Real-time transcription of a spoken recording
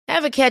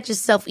Ever catch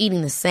yourself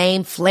eating the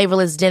same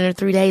flavorless dinner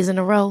 3 days in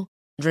a row?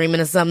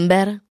 Dreaming of something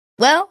better?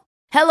 Well,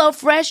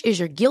 HelloFresh is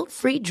your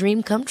guilt-free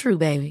dream come true,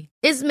 baby.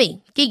 It's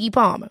me, Keke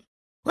Palmer.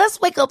 Let's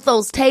wake up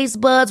those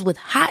taste buds with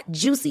hot,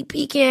 juicy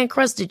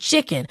pecan-crusted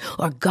chicken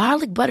or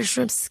garlic butter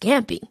shrimp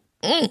scampi.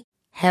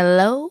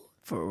 Hello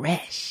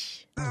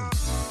Fresh.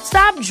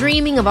 Stop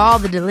dreaming of all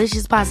the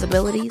delicious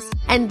possibilities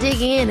and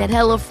dig in at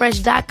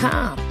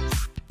HelloFresh.com.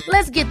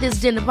 Let's get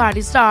this dinner party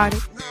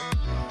started.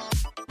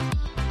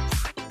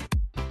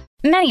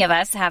 Many of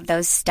us have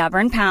those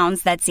stubborn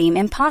pounds that seem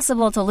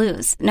impossible to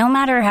lose, no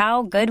matter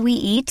how good we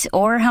eat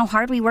or how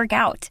hard we work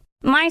out.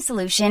 My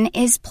solution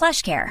is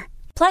PlushCare.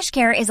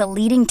 PlushCare is a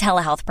leading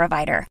telehealth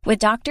provider with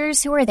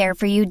doctors who are there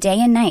for you day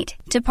and night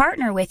to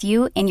partner with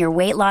you in your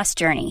weight loss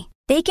journey.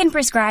 They can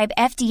prescribe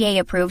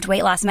FDA-approved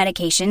weight loss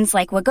medications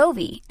like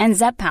Wegovy and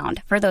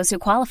Zepbound for those who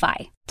qualify.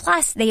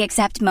 Plus, they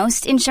accept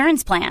most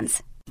insurance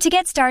plans. To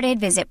get started,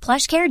 visit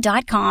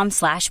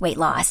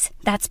plushcare.com/weightloss.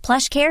 That's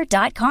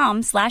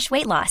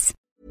plushcare.com/weightloss.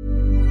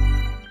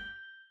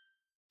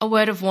 A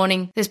word of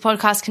warning, this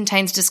podcast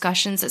contains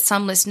discussions that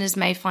some listeners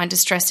may find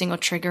distressing or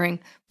triggering.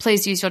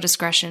 Please use your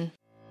discretion.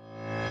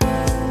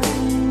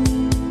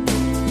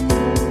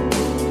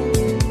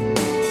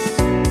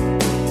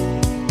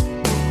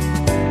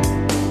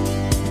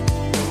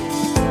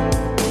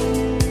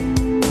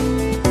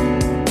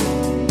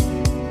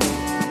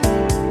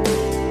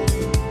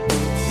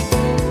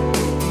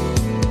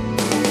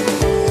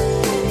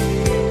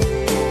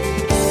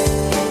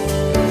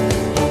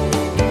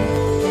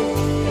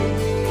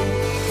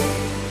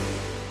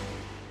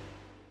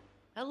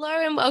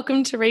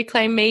 Welcome to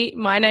Reclaim Me.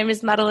 My name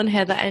is Madeline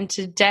Heather, and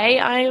today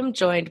I am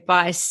joined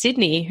by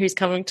Sydney, who's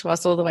coming to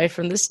us all the way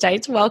from the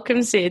States.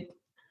 Welcome, Sid.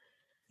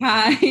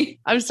 Hi.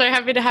 I'm so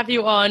happy to have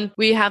you on.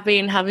 We have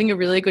been having a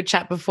really good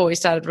chat before we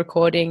started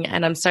recording,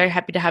 and I'm so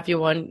happy to have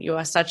you on. You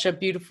are such a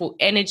beautiful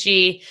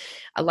energy.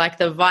 I like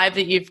the vibe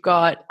that you've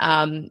got.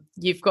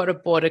 You've got a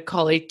border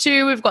collie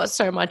too. We've got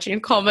so much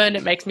in common.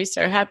 It makes me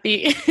so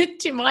happy. Do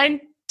you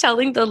mind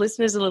telling the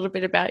listeners a little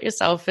bit about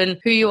yourself and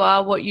who you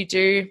are, what you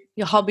do,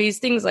 your hobbies,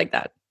 things like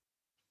that?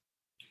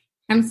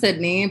 I'm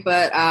Sydney,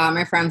 but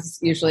my friends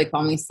usually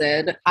call me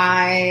Sid.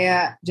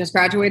 I just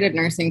graduated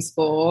nursing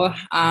school.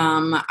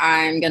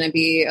 I'm going to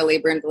be a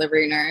labor and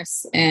delivery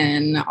nurse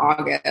in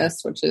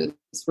August, which is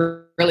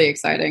really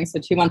exciting.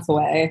 So 2 months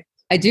away.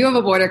 I do have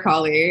a border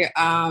collie.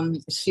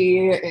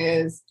 She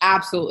is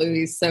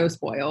absolutely so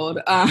spoiled,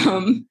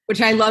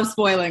 which I love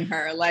spoiling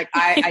her. Like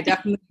I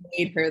definitely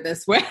made her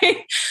this way.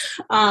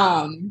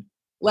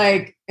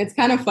 Like it's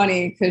kind of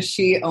funny because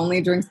she only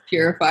drinks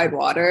purified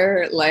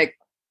water. Like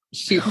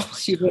she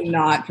would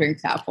not drink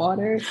tap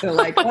water. So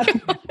like,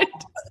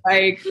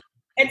 like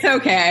it's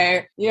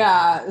okay.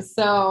 Yeah.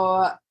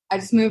 So I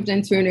just moved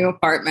into a new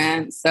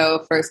apartment.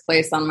 So first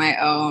place on my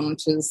own,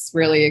 which is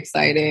really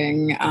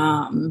exciting.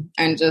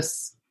 And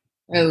just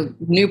a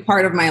new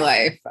part of my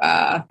life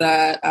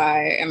that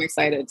I am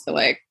excited to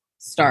like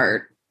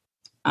start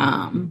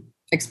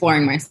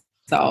exploring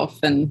myself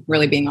and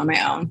really being on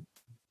my own.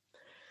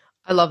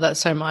 I love that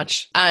so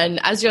much. And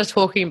as you're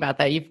talking about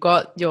that, you've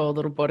got your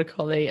little border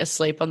collie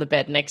asleep on the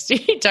bed next to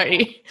you, don't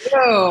you?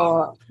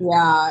 Oh,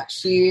 yeah.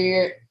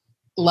 She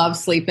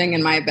loves sleeping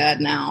in my bed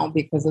now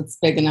because it's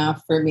big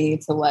enough for me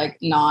to like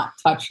not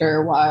touch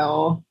her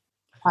while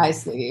I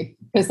sleep.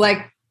 Because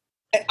like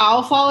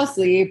I'll fall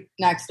asleep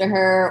next to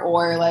her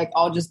or like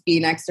I'll just be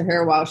next to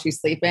her while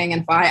she's sleeping.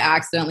 And if I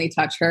accidentally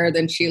touch her,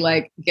 then she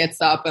like gets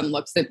up and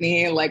looks at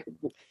me like,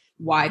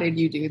 why did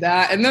you do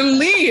that? And then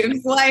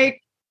leaves. Like,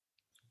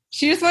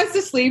 she just wants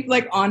to sleep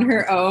like on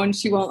her own.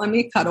 She won't let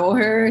me cuddle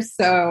her.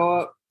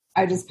 So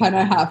I just kind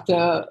of have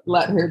to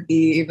let her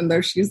be, even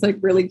though she's like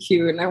really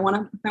cute and I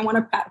want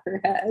to pat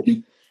her head.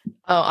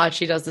 Oh,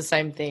 Archie does the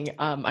same thing.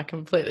 I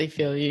completely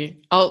feel you.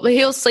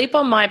 He'll sleep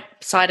on my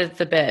side of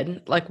the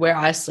bed, like where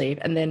I sleep.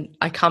 And then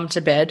I come to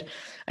bed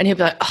and he'll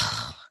be like,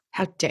 oh,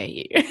 how dare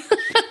you?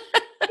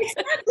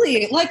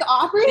 Exactly. Like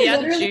Aubrey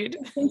literally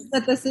thinks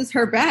that this is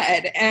her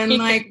bed. And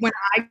like when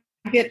I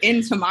get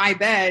into my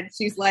bed,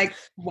 she's like,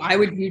 why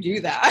would you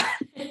do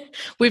that?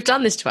 We've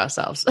done this to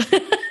ourselves.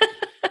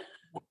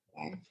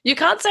 You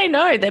can't say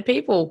no. They're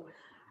people.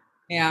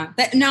 Yeah.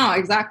 No,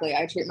 exactly.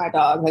 I treat my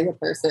dog like a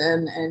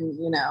person. And,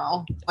 you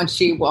know, when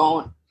she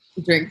won't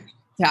drink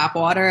tap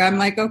water, I'm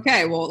like,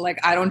 okay, well, like,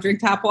 I don't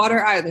drink tap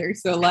water either.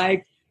 So,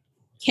 like,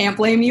 can't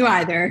blame you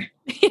either.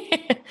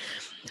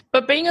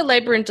 But being a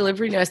labor and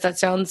delivery nurse, that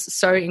sounds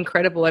so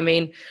incredible. I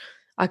mean,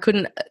 I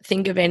couldn't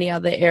think of any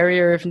other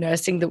area of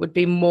nursing that would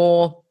be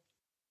more,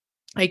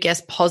 I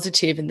guess,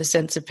 positive in the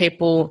sense of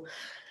people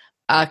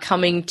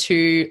coming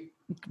to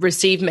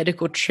receive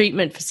medical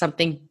treatment for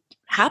something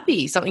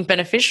happy, something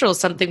beneficial,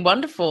 something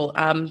wonderful,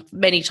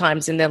 many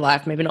times in their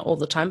life, maybe not all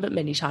the time, but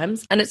many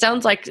times. And it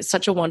sounds like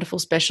such a wonderful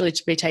specialty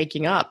to be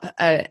taking up.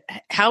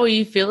 How are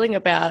you feeling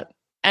about,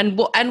 and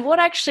what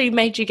actually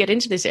made you get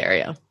into this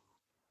area?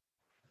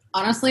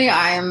 Honestly,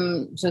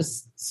 I'm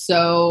just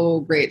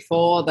so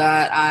grateful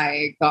that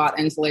I got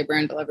into labor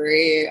and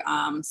delivery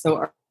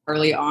so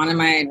early on in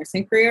my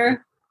nursing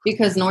career.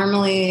 because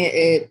normally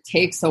it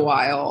takes a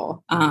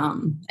while,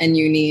 and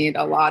you need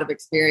a lot of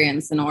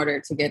experience in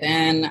order to get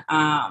in.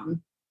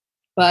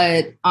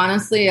 But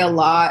honestly, a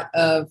lot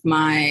of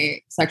my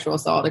sexual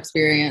assault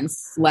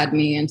experience led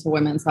me into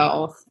women's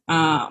health.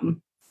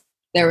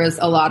 There was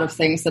a lot of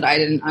things that I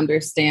didn't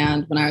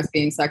understand when I was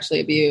being sexually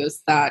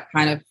abused that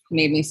kind of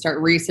made me start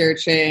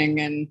researching,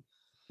 and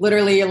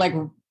literally like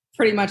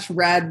pretty much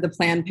read the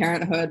Planned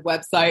Parenthood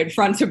website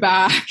front to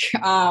back.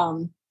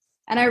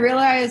 And I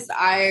realized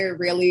I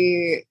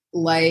really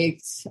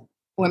liked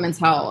women's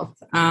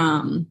health.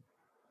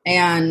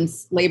 And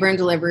labor and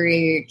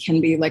delivery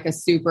can be like a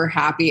super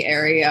happy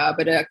area,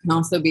 but it can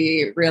also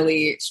be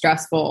really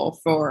stressful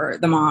for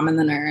the mom and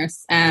the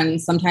nurse.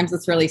 And sometimes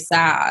it's really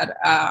sad.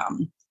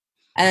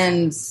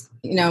 And,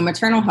 you know,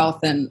 maternal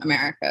health in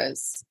America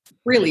is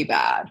really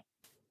bad.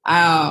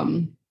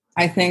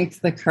 I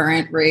think the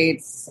current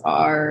rates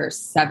are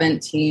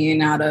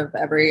 17 out of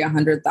every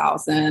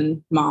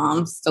 100,000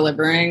 moms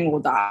delivering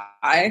will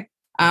die.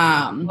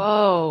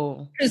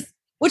 Whoa.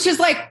 Which is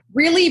like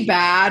really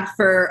bad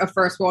for a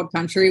first world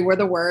country. We're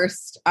the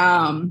worst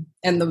in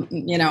the,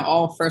 you know,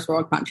 all first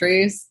world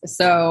countries.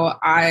 So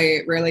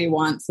I really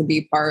want to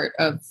be part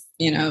of,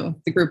 you know,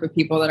 the group of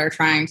people that are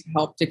trying to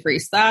help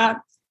decrease that.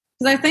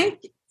 Because I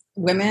think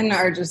women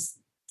are just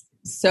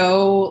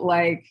so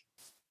like,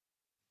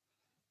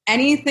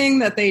 anything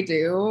that they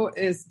do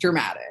is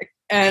dramatic.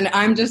 And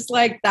I'm just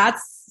like,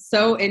 that's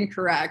so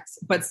incorrect.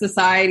 But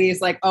society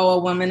is like, oh, a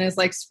woman is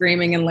like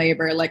screaming in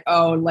labor. Like,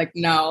 oh, like,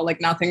 no, like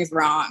nothing's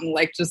wrong.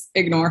 Like, just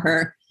ignore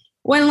her.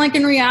 When like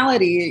in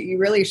reality, you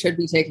really should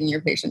be taking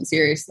your patient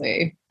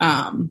seriously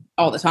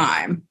all the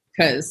time,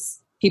 because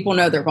people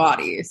know their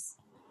bodies.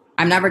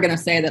 I'm never going to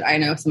say that I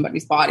know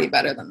somebody's body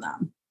better than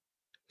them.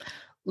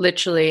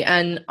 Literally.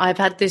 And I've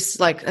had this,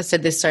 like I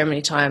said this so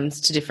many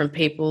times to different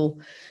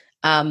people.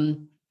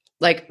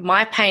 Like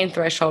my pain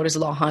threshold is a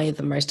lot higher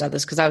than most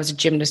others because I was a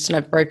gymnast and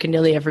I've broken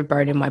nearly every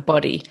bone in my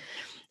body.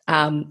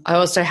 I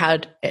also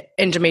had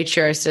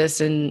endometriosis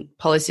and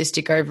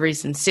polycystic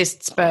ovaries and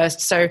cysts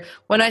burst. So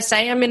when I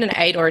say I'm in an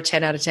 8 or a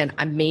 10 out of 10,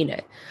 I mean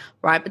it,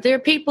 right? But there are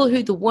people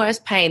who the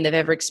worst pain they've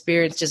ever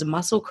experienced is a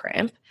muscle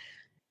cramp.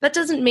 That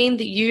doesn't mean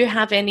that you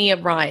have any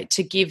right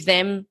to give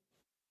them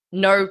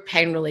no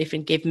pain relief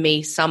and give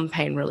me some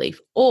pain relief,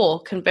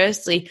 or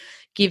conversely,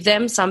 give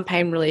them some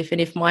pain relief. And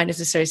if mine is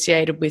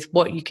associated with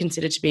what you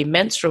consider to be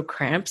menstrual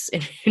cramps,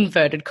 in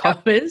inverted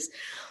commas,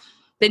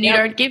 then you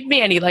don't give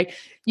me any. Like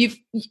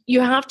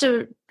you have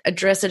to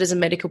address it as a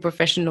medical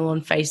professional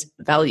on face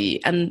value.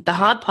 And the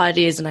hard part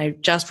is, and I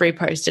just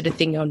reposted a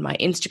thing on my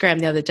Instagram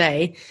the other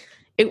day,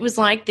 it was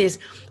like this,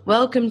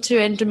 welcome to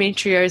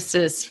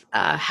endometriosis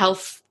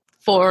health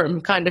forum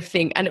kind of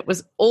thing, and it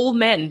was all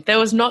men. There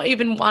was not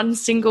even one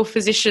single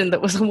physician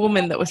that was a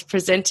woman that was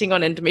presenting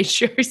on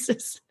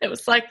endometriosis. It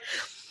was like,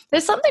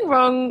 there's something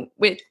wrong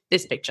with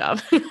this picture.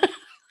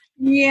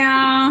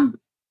 Yeah.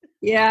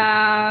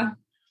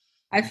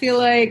 I feel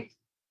like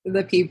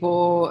the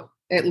people,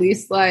 at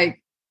least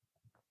like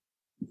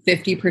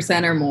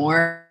 50% or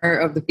more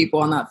of the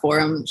people on that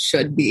forum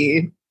should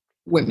be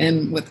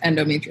women with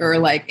endometriosis, or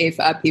like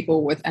AFAB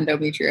people with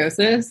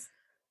endometriosis.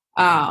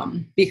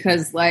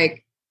 Because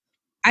like,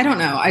 I don't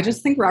know. I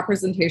just think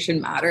representation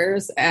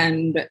matters,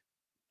 and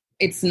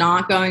it's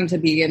not going to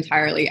be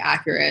entirely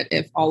accurate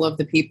if all of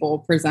the people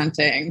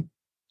presenting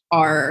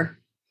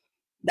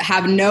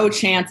have no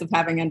chance of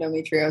having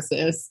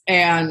endometriosis.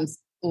 And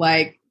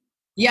like,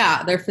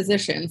 yeah, they're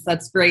physicians.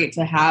 That's great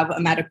to have a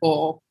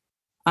medical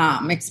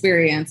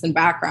experience and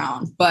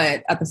background,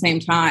 but at the same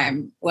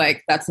time,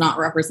 like, that's not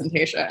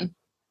representation.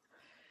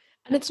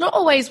 And it's not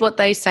always what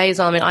they say.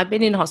 I mean, I've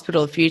been in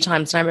hospital a few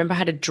times, and I remember I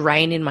had a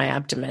drain in my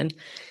abdomen.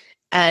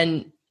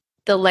 And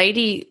the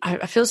lady,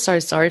 I feel so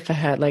sorry for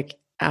her. Like,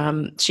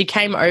 she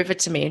came over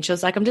to me and she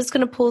was like, I'm just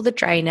going to pull the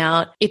drain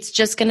out. It's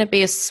just going to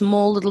be a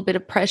small little bit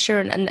of pressure,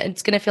 and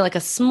it's going to feel like a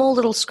small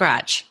little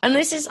scratch. And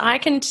this is, I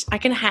can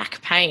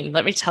hack pain.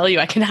 Let me tell you,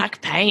 I can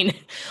hack pain.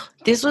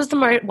 This was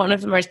one of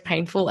the most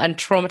painful and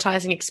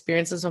traumatizing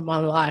experiences of my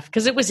life,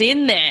 because it was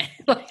in there.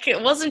 Like,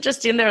 it wasn't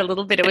just in there a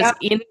little bit. It was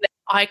in there.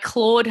 I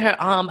clawed her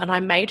arm and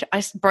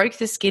I broke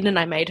the skin and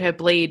I made her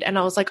bleed. And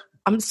I was like,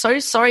 I'm so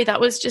sorry. That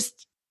was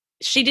just,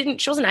 she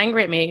wasn't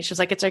angry at me. She was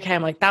like, it's okay.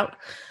 I'm like, that,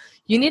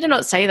 you need to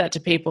not say that to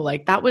people.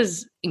 Like, that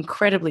was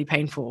incredibly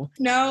painful.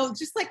 No,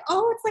 just like,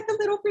 oh, it's like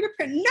a little bit of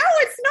pain. No,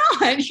 it's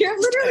not. You're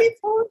literally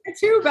pulling a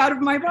tube out of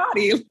my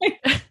body. Like,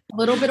 a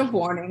little bit of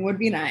warning would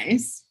be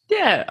nice.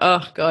 Yeah.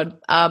 Oh, God.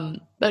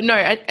 But no,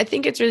 I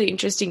think it's really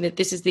interesting that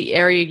this is the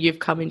area you've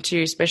come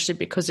into, especially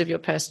because of your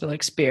personal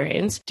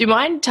experience. Do you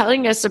mind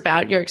telling us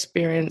about your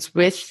experience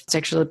with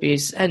sexual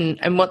abuse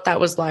and what that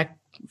was like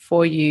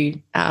for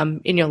you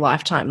in your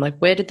lifetime? Like,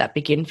 where did that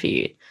begin for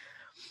you?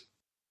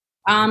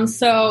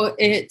 So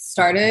it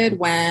started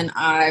when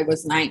I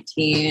was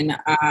 19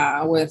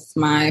 with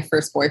my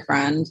first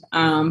boyfriend.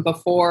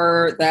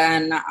 Before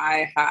then,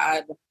 I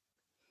had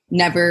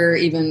never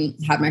even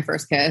had my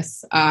first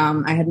kiss.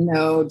 I had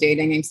no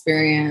dating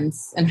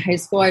experience. In high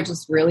school, I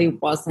just really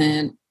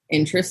wasn't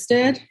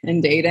interested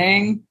in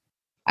dating.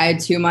 I had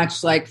too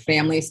much like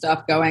family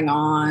stuff going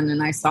on,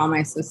 and I saw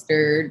my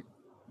sister's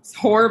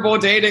horrible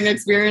dating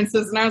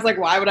experiences, and I was like,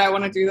 why would I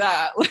want to do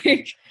that?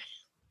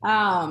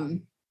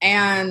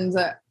 And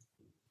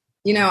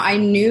you know, I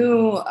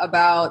knew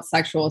about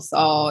sexual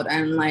assault,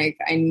 and like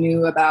I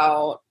knew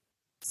about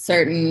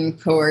certain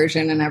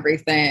coercion and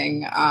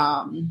everything.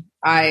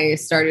 I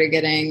started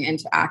getting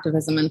into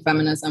activism and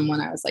feminism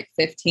when I was like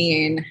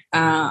 15.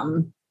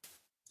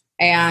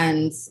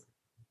 And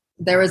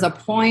there was a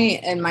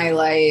point in my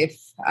life,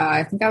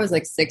 I think I was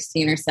like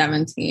 16 or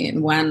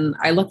 17, when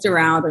I looked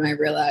around and I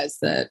realized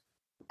that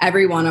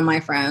every one of my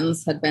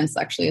friends had been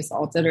sexually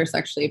assaulted or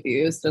sexually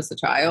abused as a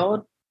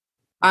child.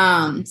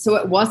 So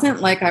it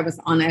wasn't like I was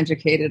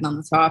uneducated on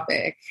the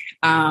topic,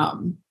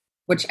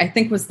 which I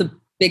think was the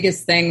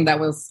biggest thing that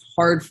was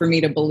hard for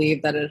me to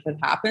believe that it had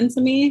happened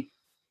to me.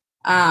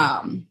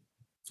 I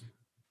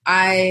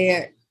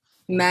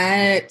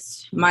met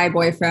my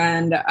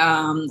boyfriend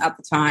at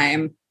the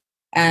time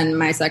and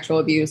my sexual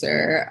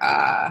abuser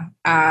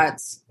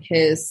at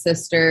his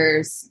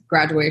sister's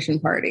graduation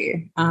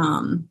party.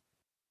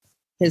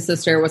 His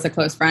sister was a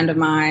close friend of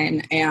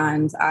mine,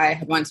 and I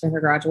had went to her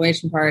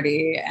graduation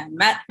party and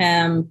met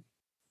him,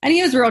 and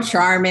he was real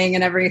charming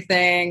and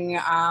everything.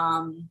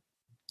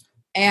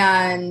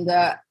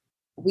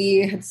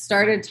 We had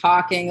started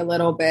talking a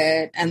little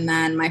bit, and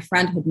then my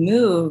friend had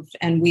moved,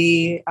 and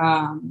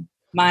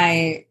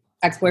my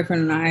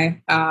ex-boyfriend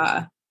and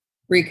I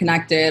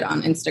reconnected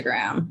on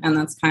Instagram, and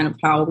that's kind of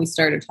how we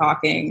started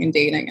talking and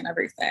dating and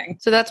everything.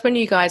 So that's when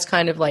you guys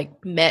kind of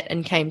like met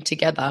and came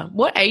together.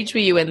 What age were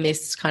you when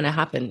this kind of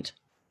happened?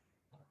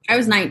 I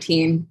was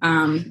 19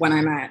 when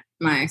I met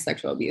my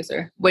sexual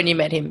abuser. When you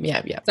met him,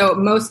 yeah. So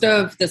most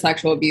of the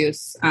sexual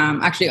abuse,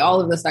 actually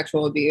all of the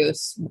sexual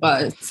abuse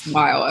was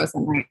while I was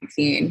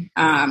 19,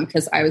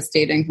 because I was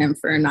dating him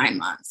for 9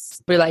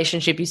 months.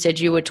 Relationship, you said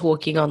you were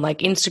talking on like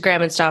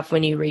Instagram and stuff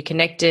when you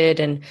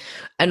reconnected and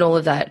all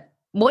of that.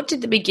 What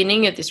did the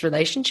beginning of this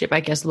relationship,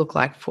 I guess, look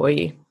like for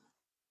you?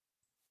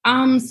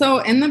 So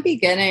in the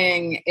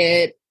beginning,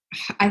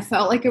 I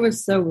felt like it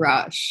was so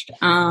rushed.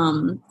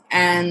 And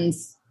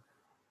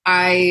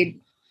I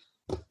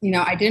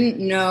didn't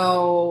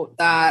know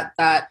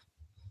that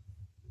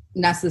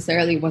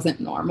necessarily wasn't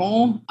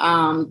normal.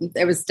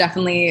 It was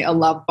definitely a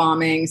love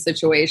bombing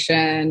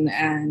situation,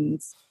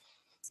 and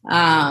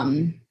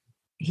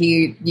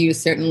he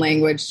used certain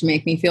language to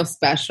make me feel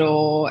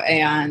special,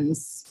 and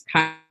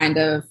kind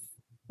of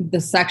the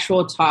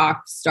sexual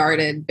talk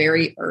started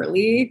very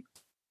early,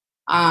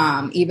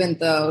 even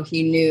though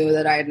he knew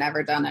that I had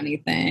never done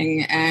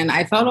anything. And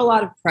I felt a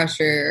lot of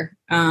pressure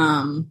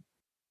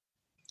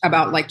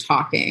about like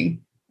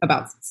talking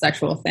about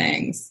sexual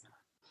things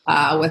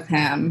with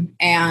him.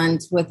 And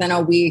within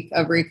a week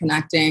of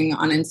reconnecting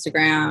on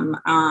Instagram,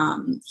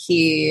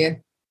 he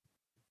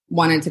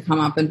wanted to come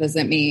up and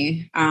visit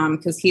me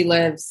because he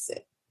lives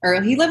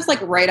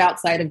like right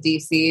outside of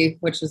DC,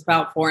 which is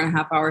about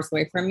 4.5 hours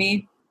away from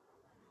me.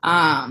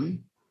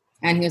 And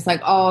he was like,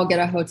 oh, I'll get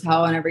a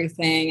hotel and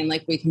everything, and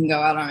like we can go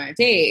out on a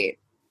date,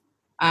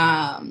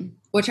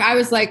 which I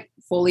was like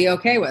fully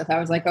okay with. I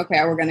was like,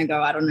 okay, we're going to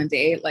go out on a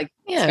date. Like,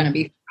 it's going to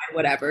be fine,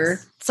 whatever.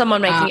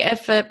 Someone making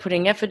effort,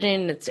 putting effort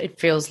in. It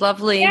feels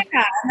lovely. Yeah.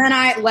 And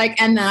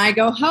then I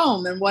go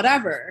home and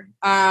whatever.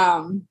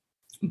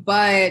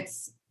 But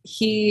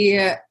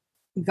he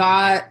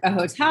got a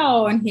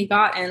hotel and he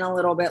got in a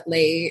little bit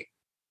late.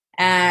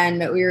 And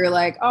we were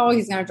like, oh,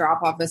 he's going to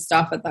drop off his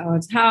stuff at the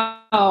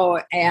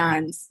hotel,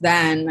 and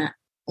then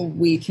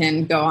we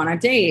can go on a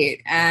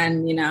date.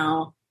 And, you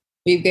know,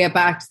 we get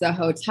back to the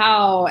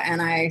hotel,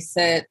 and I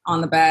sit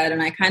on the bed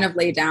and I kind of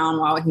lay down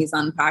while he's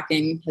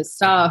unpacking his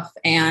stuff,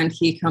 and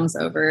he comes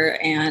over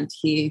and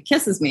he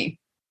kisses me.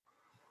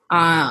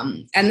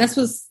 And this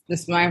was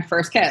my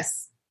first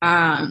kiss.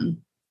 No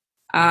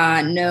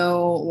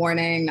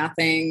warning,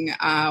 nothing,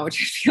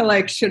 which I feel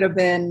like should have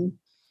been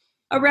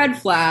a red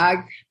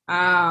flag.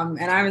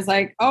 And I was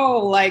like,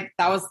 oh, like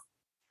that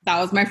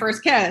was my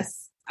first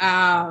kiss.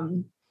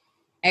 And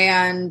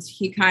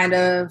he kind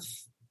of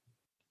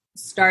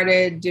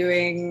started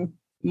doing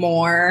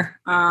more,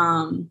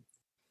 and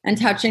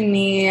touching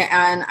me.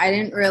 And I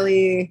didn't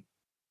really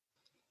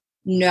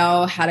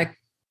know how to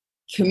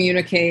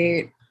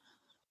communicate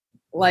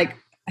like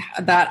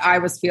that I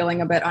was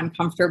feeling a bit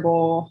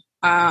uncomfortable.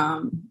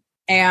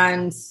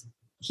 And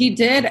he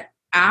did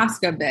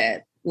ask a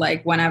bit,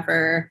 like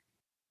whenever,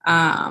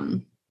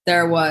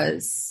 there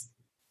was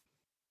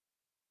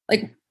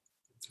like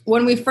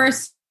when we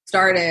first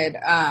started,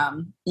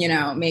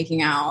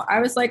 making out, I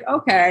was like,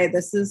 okay,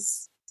 this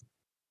is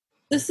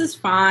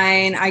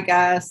fine, I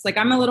guess. Like,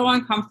 I'm a little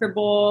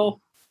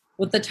uncomfortable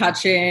with the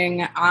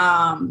touching.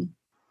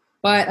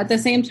 But at the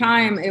same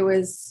time, it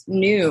was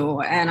new.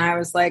 And I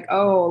was like,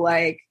 oh,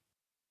 like,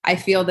 I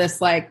feel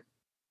this like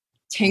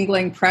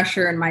tingling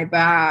pressure in my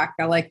back.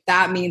 Like,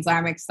 that means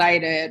I'm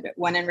excited,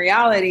 when in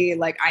reality,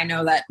 like, I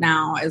know that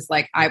now is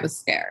like I was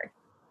scared.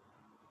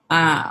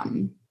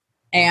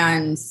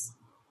 And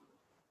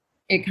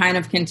it kind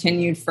of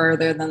continued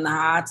further than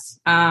that.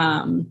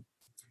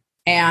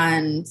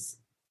 And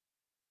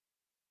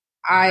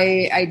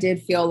I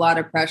did feel a lot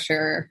of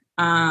pressure.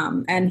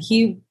 And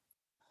he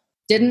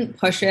didn't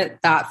push it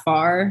that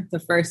far the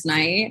first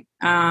night,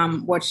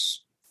 which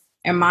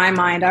in my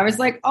mind, I was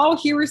like, oh,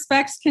 he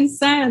respects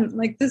consent.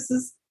 Like, this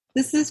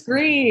is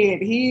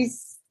great.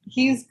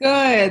 He's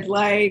good.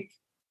 Like,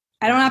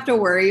 I don't have to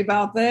worry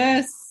about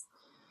this.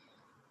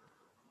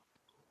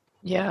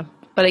 Yeah.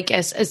 But I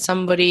guess as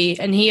somebody,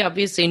 and he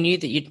obviously knew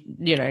that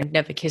you know,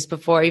 never kissed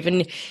before,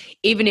 even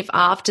if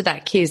after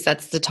that kiss,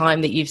 that's the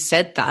time that you've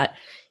said that,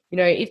 you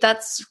know, if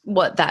that's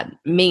what that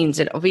means,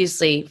 it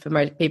obviously for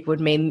most people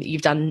would mean that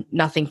you've done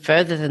nothing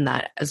further than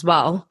that as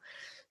well.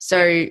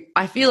 So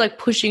I feel like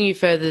pushing you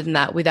further than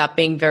that without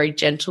being very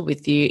gentle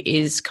with you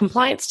is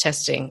compliance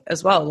testing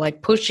as well,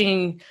 like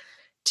pushing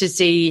to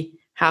see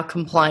how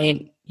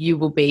compliant you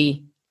will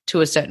be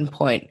to a certain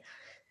point.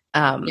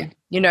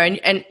 You know,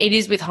 and it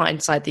is with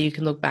hindsight that you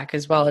can look back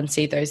as well and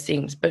see those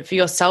things. But for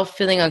yourself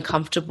feeling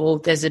uncomfortable,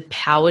 there's a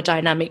power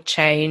dynamic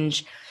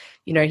change.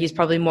 You know, he's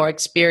probably more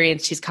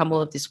experienced. He's come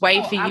all of this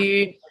way for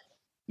you.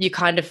 You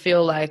kind of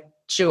feel like,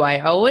 do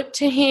I owe it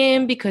to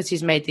him because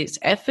he's made this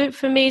effort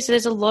for me? So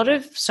there's a lot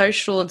of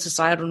social and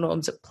societal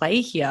norms at play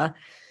here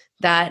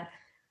that,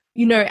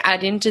 you know,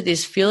 add into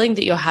this feeling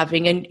that you're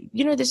having. And,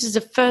 you know, this is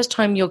the first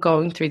time you're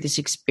going through this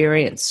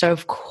experience. So,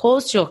 of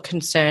course, you're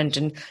concerned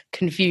and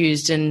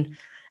confused and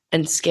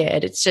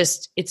scared.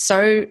 It's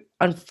so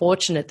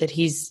unfortunate that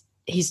he's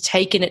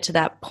taken it to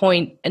that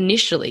point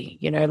initially,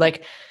 you know,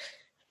 like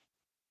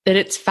that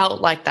it's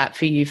felt like that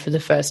for you for the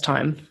first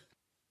time.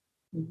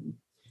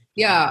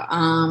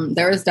 Yeah,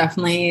 there was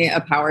definitely a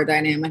power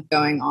dynamic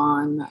going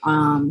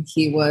on.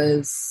 He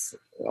was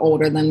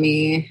older than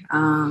me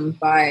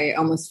by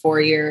almost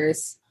 4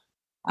 years.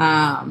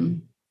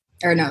 3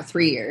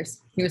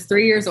 years. He was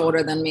 3 years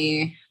older than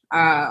me.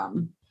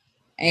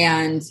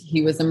 And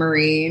he was a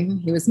Marine.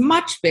 He was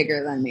much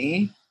bigger than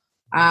me.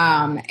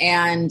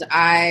 And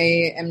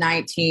I am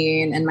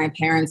 19 and my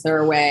parents are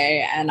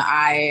away and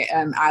I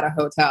am at a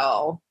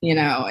hotel, you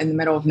know, in the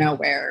middle of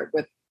nowhere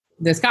with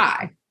this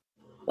guy.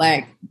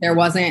 Like, there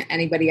wasn't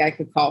anybody I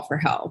could call for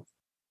help.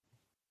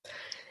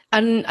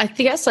 And I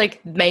guess,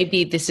 like,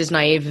 maybe this is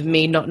naive of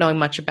me not knowing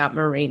much about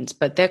Marines,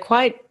 but they're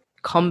quite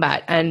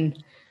combat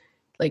and,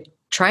 like,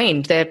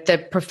 trained. They're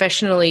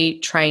professionally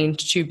trained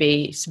to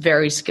be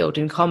very skilled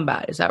in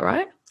combat. Is that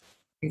right?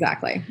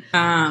 Exactly.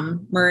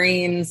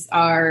 Marines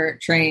are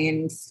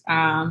trained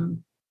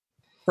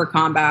for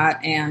combat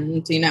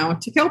and, you know,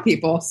 to kill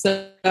people.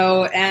 So,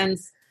 and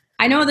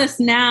I know this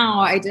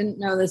now, I didn't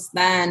know this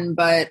then,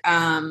 but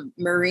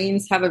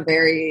Marines have a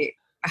very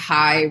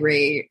high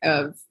rate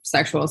of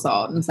sexual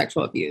assault and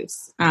sexual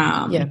abuse.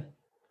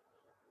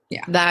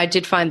 Yeah. That I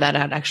did find that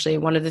out, actually.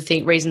 One of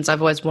the reasons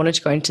I've always wanted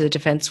to go into the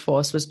Defence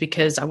Force was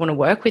because I want to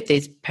work with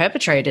these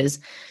perpetrators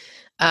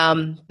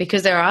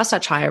because there are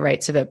such higher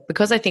rates of it,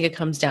 because I think it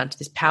comes down to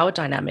this power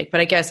dynamic.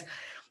 But I guess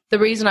the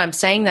reason I'm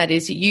saying that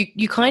is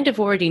you kind of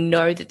already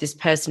know that this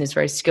person is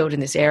very skilled in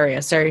this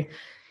area. So,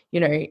 you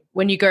know,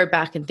 when you go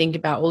back and think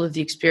about all of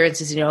the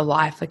experiences in your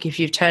life, like if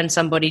you've turned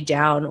somebody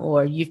down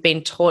or you've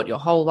been taught your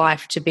whole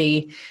life to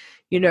be,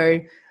 you know,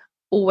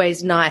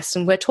 always nice,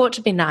 and we're taught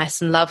to be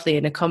nice and lovely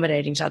and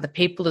accommodating to other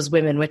people as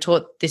women. We're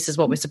taught this is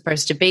what we're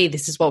supposed to be.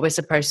 This is what we're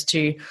supposed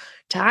to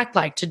act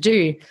like, to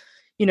do.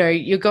 You know,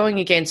 you're going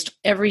against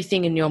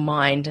everything in your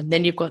mind, and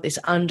then you've got this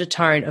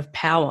undertone of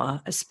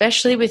power,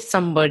 especially with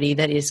somebody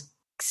that is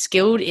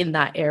skilled in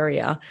that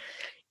area.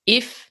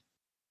 If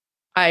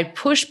I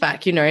push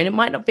back, you know, and it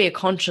might not be a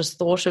conscious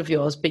thought of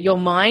yours, but your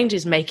mind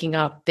is making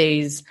up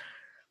these,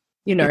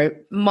 you know,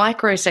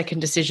 microsecond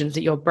decisions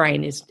that your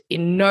brain is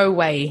in no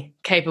way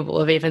capable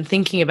of even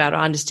thinking about or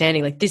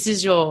understanding. Like, this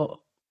is your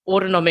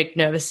autonomic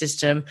nervous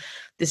system.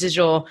 This is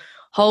your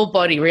whole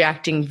body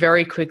reacting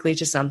very quickly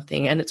to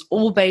something. And it's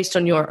all based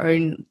on your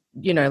own,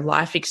 you know,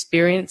 life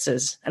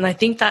experiences. And I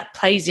think that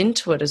plays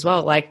into it as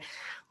well. Like,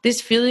 this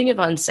feeling of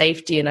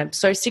unsafety. And I'm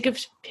so sick of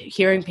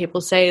hearing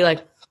people say,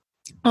 like,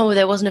 oh,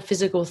 there wasn't a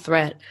physical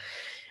threat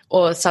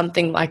or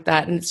something like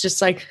that. And it's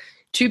just like,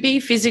 to be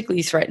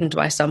physically threatened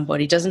by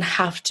somebody doesn't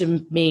have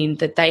to mean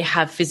that they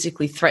have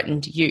physically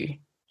threatened you.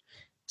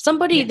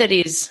 Somebody that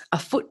is a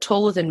foot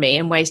taller than me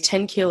and weighs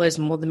 10 kilos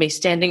more than me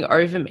standing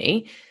over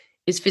me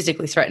is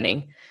physically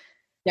threatening.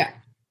 Yeah.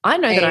 I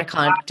know that I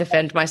can't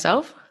defend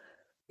myself.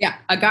 Yeah.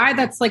 A guy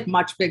that's like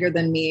much bigger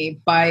than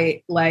me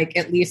by like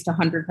at least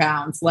 100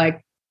 pounds,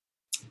 like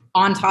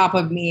on top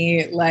of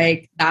me,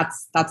 like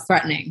that's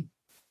threatening.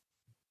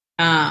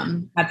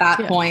 At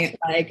that point,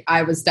 like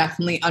I was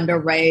definitely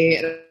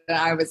underweight.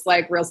 I was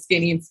like real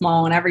skinny and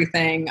small and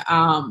everything.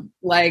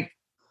 Like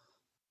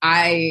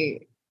I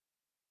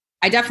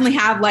definitely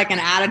have like an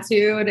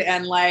attitude,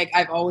 and like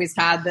I've always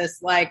had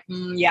this like,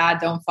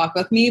 don't fuck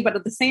with me. But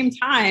at the same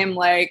time,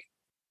 like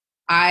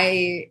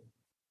I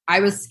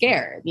was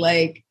scared.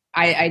 Like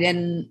I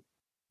didn't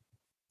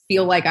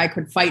feel like I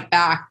could fight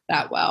back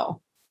that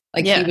well.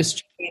 Like he was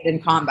trained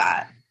in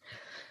combat.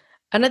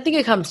 And I think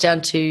it comes down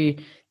to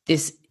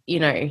this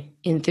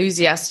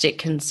enthusiastic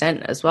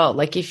consent as well.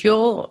 Like if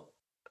you're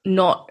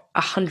not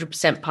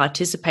 100%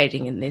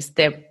 participating in this,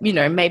 there,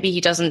 maybe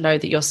he doesn't know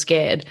that you're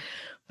scared,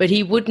 but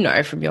he would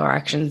know from your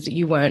actions that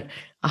you weren't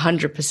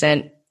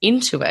 100%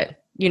 into it.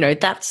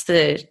 That's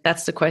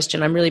the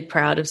question. I'm really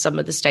proud of some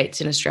of the states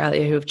in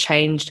Australia who have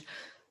changed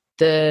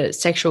the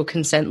sexual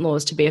consent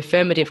laws to be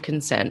affirmative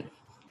consent,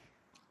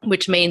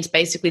 which means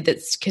basically that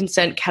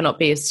consent cannot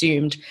be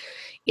assumed.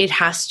 It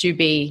has to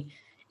be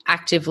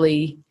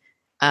actively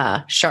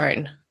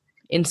shown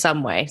in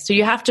some way. So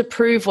you have to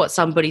prove what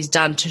somebody's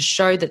done to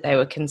show that they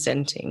were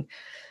consenting.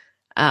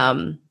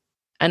 And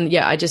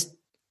yeah,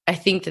 I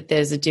think that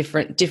there's a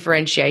different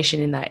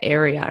differentiation in that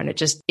area. And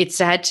it's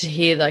sad to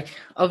hear, like,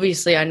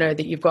 obviously I know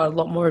that you've got a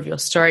lot more of your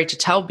story to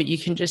tell, but you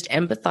can just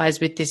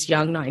empathize with this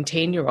young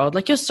 19-year-old.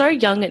 Like, you're so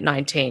young at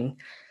 19.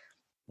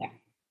 Yeah.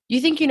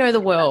 You think you know the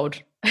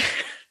world.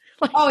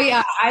 Oh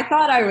yeah. I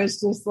thought I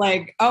was just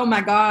like, oh my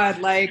God,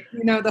 like,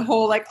 the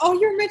whole like, oh,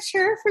 you're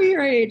mature for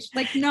your age.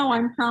 Like, no,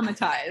 I'm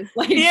traumatized.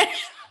 Like, yeah.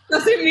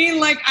 Doesn't mean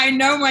like I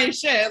know my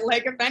shit.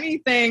 Like, if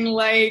anything,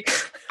 like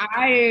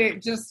I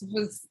just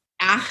was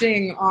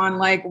acting on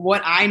like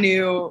what I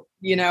knew,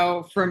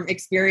 from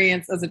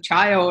experience as a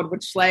child,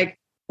 which like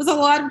was a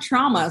lot of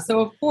trauma. So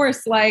of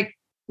course, like,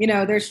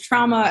 there's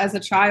trauma as a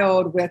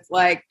child with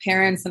like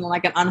parents and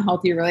like an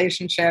unhealthy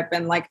relationship.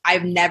 And like,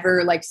 I've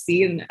never like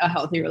seen a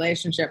healthy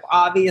relationship.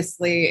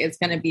 Obviously it's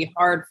going to be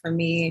hard for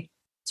me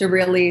to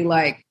really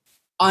like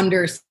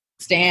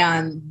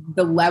understand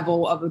the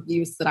level of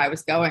abuse that I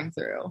was going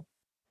through.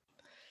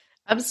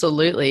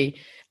 Absolutely.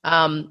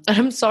 And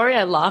I'm sorry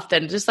I laughed,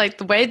 and just like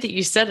the way that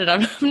you said it,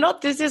 I'm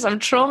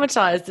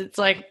traumatized. It's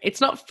like, it's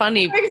not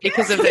funny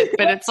because of it,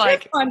 but it's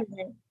like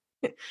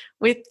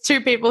with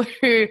two people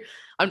who,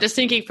 I'm just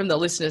thinking from the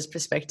listener's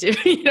perspective,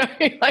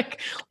 like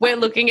we're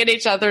looking at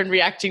each other and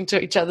reacting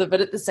to each other, but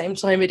at the same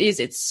time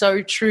it's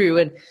so true.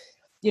 And,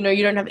 you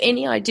don't have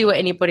any idea what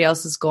anybody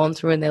else has gone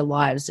through in their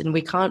lives, and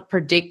we can't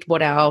predict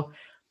what our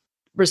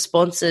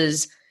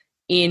responses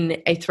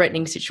in a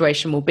threatening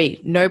situation will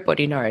be.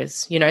 Nobody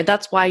knows.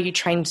 That's why you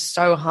train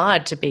so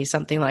hard to be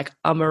something like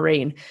a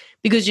Marine,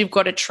 because you've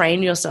got to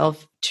train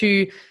yourself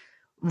to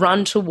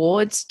run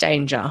towards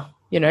danger.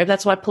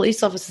 That's why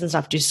police officers and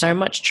stuff do so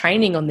much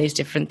training on these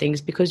different things,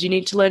 because you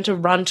need to learn to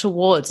run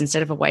towards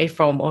instead of away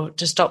from, or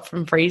to stop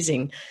from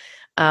freezing.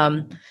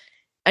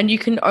 And you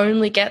can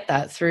only get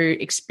that through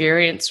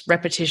experience,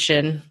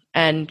 repetition,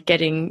 and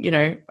getting,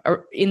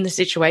 in the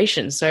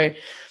situation. So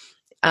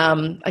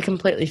I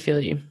completely feel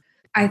you.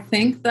 I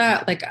think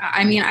that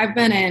I've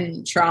been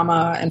in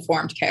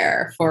trauma-informed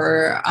care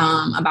for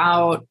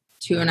about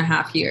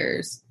 2.5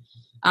 years.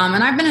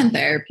 And I've been in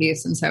therapy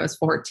since I was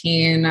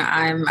 14.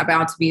 I'm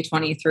about to be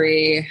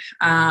 23.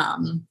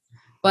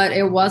 But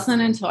it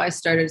wasn't until I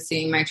started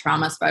seeing my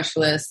trauma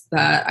specialist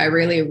that I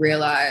really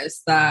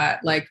realized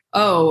that like,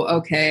 oh,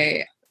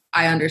 okay,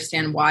 I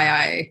understand why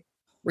I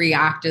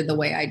reacted the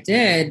way I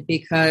did,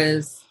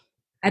 because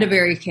I had a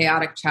very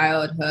chaotic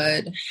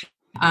childhood.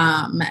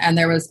 And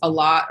there was a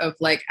lot of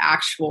like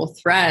actual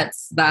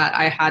threats that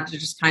I had to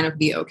just kind of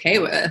be okay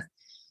with.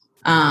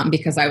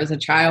 Because I was a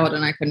child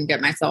and I couldn't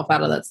get myself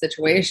out of that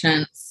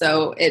situation.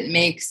 So it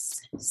makes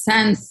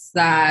sense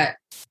that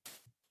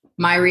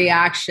my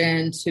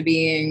reaction to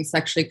being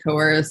sexually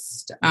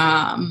coerced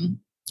and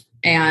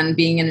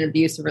being in an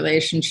abusive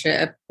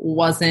relationship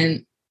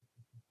wasn't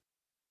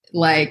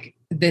like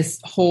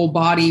this whole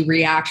body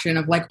reaction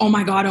of like, oh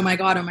my God, oh my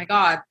God, oh my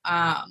God.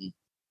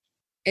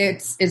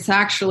 It's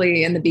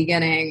actually in the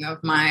beginning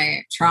of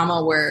my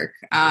trauma work.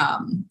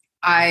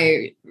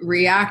 I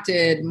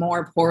reacted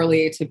more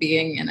poorly to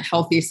being in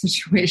healthy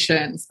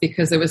situations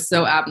because it was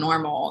so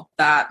abnormal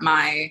that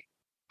my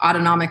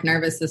autonomic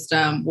nervous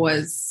system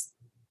was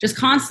just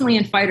constantly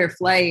in fight or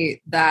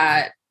flight,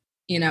 that,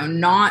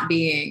 not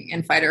being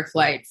in fight or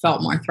flight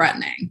felt more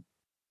threatening.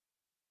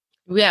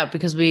 Yeah,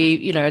 because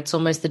it's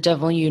almost the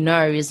devil,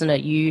 isn't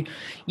it?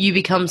 You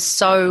become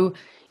so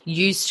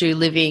used to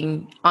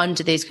living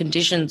under these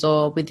conditions,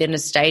 or within a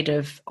state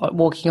of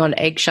walking on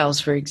eggshells,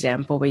 for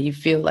example, where you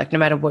feel like no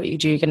matter what you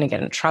do, you're going to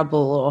get in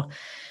trouble, or,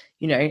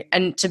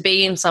 and to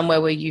be in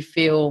somewhere where you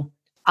feel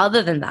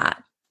other than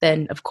that,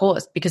 then of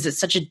course, because it's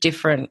such a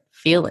different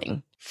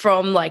feeling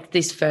from like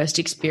this first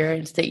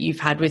experience that you've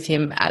had with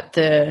him at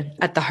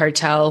the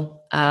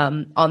hotel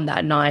on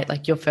that night,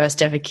 like your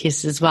first ever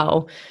kiss as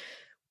well.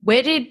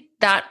 Where did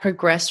that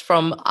progress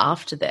from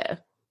after there?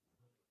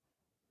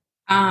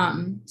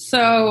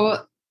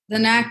 So the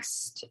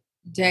next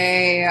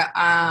day,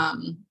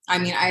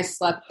 I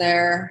slept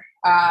there,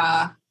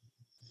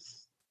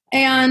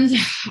 and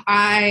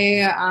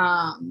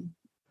I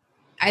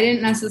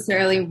didn't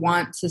necessarily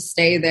want to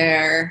stay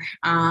there.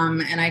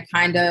 And I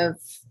kind of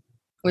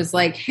was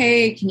like,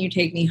 hey, can you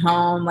take me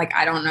home? Like,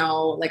 I don't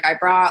know, like I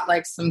brought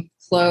like some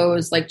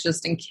clothes, like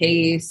just in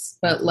case,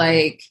 but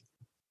like,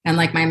 and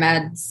like my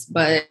meds,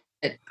 but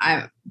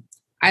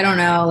I don't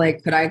know,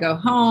 like, could I go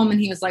home? And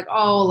he was like,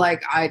 oh,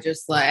 like, I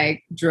just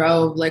like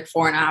drove like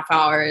 4.5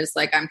 hours.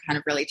 Like, I'm kind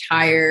of really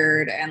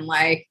tired. And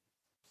like,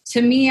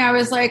 to me, I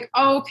was like,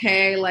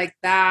 okay, like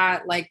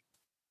that, like,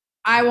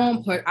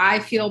 I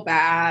feel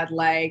bad.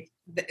 Like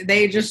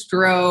they just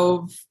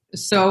drove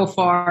so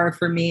far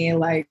for me.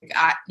 Like,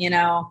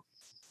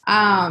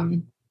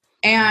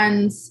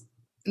 and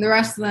the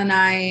rest of the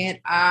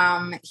night,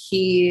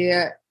 he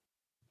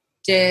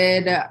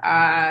did,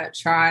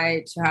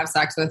 try to have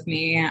sex with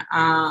me.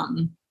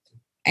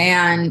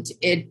 And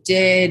it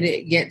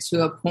did get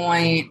to a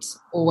point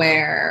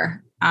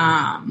where,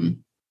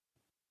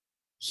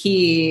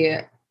 he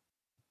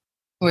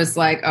was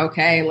like,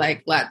 okay,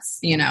 like, let's,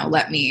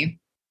 let me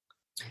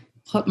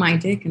put my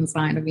dick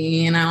inside of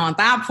me, at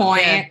that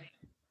point.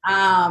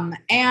 Yeah.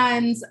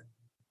 And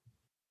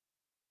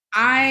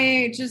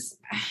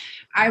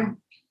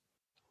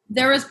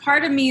there was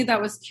part of me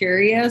that was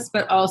curious,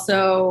 but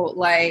also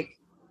like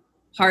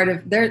part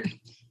of there.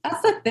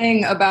 That's the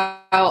thing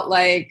about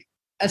like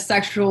a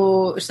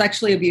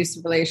sexually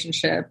abusive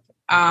relationship.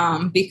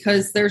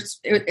 Because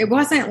it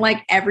wasn't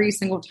like every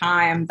single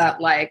time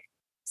that like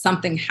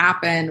something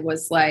happened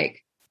was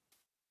like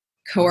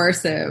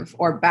coercive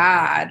or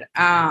bad.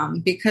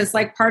 Because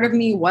like part of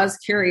me was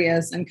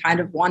curious and kind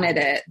of wanted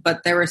it,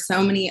 but there were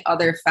so many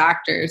other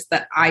factors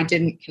that I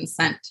didn't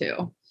consent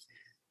to.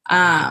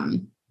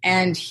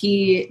 And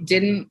he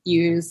didn't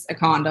use a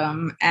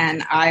condom,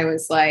 and I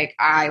was like,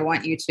 I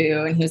want you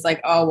to. And he was like,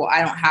 oh, well,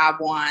 I don't have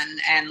one.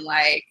 And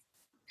like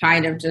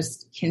kind of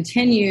just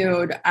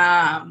continued.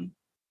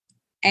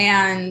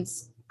 And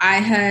I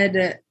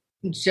had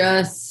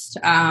just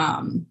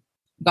gone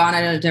on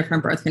a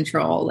different birth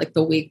control like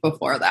the week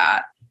before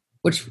that,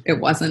 which it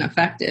wasn't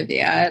effective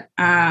yet.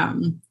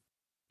 And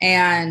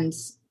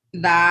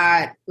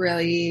that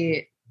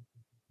really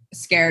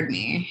scared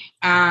me.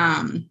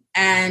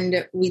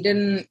 And we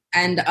didn't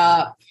end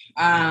up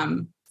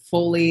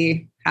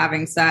fully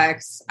having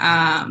sex.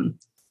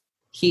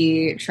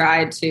 He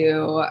tried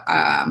to,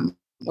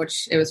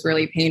 which it was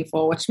really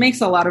painful, which makes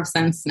a lot of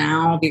sense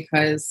now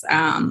because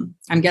I'm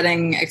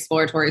getting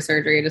exploratory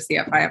surgery to see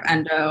if I have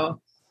endo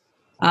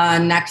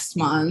next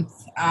month.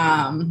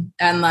 And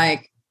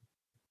like,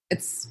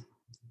 it's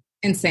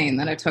insane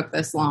that it took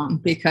this long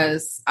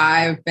because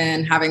I've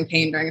been having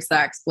pain during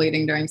sex,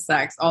 bleeding during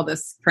sex, all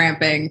this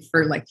cramping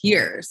for like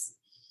years.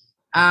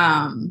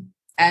 And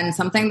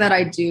something that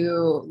I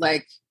do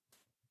like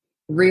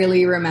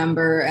really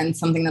remember and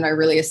something that I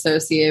really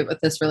associate with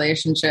this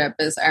relationship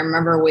is I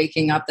remember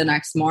waking up the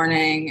next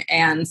morning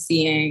and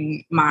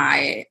seeing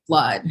my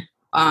blood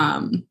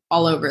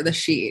all over the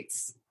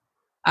sheets.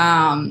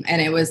 And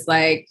it was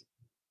like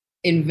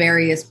in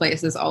various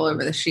places all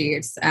over the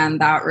sheets.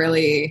 And that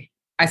really,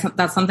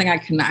 that's something I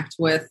connect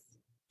with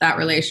that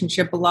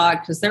relationship a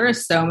lot because there were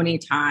so many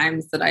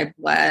times that I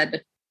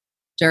bled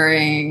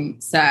during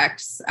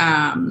sex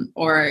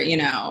or,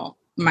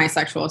 my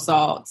sexual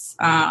assaults.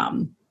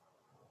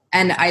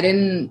 And I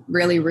didn't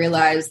really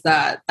realize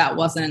that that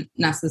wasn't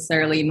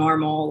necessarily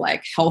normal,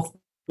 like health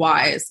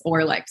wise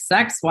or like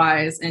sex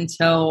wise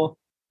until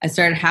I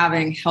started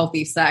having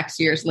healthy sex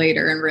years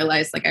later and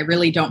realized like I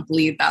really don't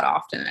bleed that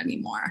often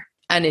anymore.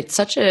 And it's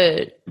such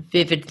a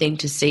vivid thing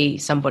to see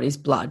somebody's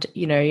blood,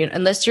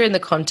 unless you're in the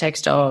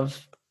context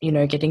of,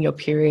 getting your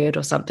period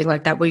or something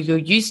like that, where you're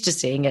used to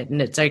seeing it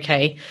and it's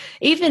okay.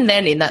 Even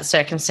then in that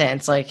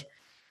circumstance, like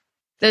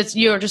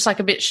you're just like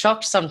a bit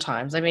shocked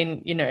sometimes. I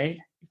mean,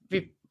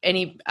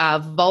 any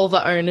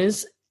vulva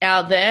owners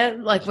out there,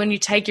 like when you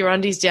take your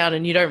undies down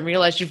and you don't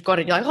realize you've got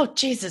it, you're like, oh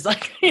Jesus,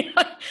 like yeah,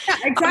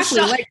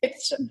 exactly. Like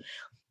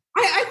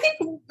I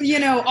think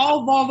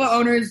all vulva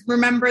owners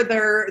remember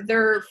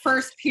their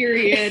first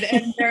period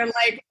and they're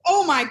like,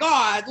 oh my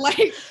God,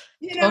 like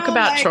talk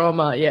about like,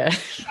 trauma. Yeah.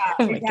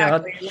 Oh my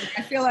exactly. God. Like,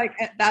 I feel like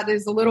that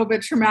is a little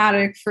bit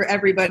traumatic for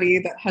everybody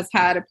that has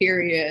had a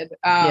period.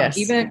 Yes.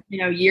 Even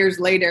years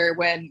later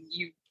when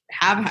you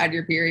have had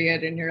your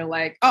period and you're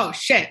like, oh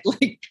shit,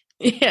 like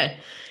yeah,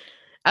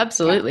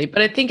 absolutely.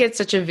 But I think it's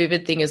such a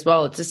vivid thing as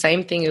well. It's the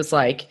same thing as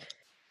like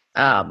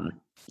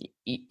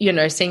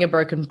seeing a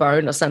broken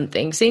bone or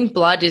something. Seeing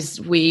blood is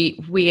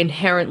we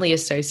inherently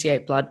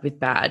associate blood with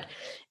bad,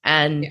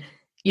 and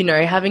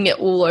having it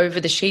all over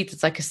the sheets,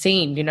 it's like a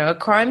scene, a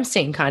crime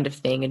scene kind of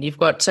thing, and you've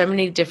got so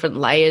many different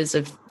layers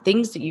of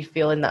things that you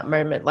feel in that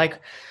moment. Like,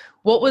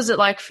 what was it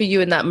like for you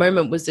in that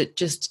moment? Was it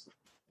just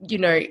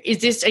are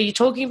you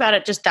talking about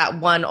it just that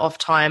one off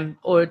time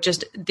or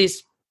just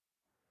this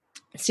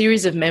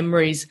series of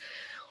memories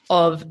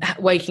of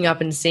waking up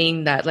and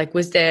seeing that? Like,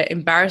 was there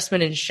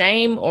embarrassment and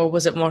shame or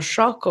was it more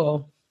shock?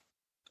 Or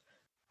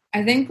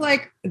I think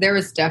like there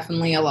was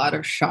definitely a lot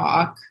of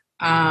shock.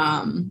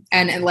 And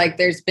like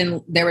there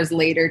was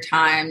later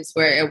times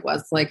where it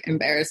was like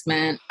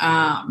embarrassment.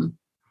 And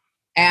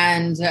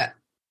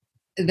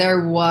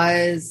there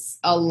was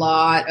a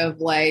lot of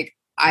like,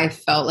 I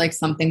felt like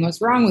something was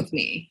wrong with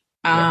me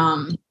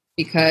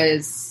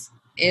because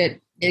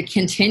it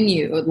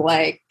continued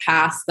like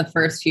past the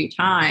first few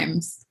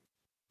times.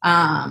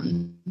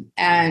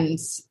 And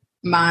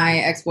my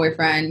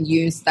ex-boyfriend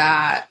used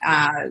that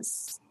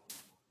as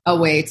a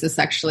way to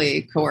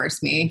sexually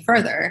coerce me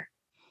further.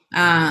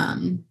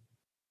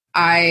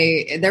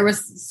 there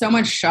was so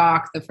much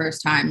shock the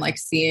first time, like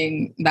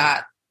seeing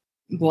that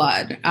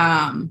blood.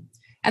 And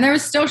there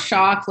was still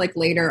shock like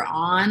later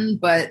on,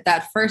 but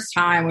that first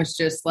time was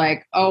just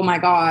like, oh my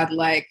God,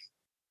 like,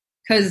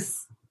 cause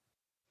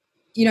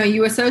you know,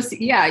 you associate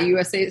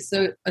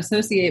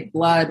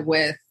blood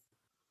with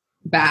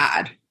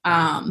bad,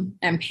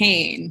 and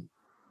pain.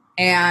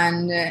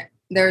 And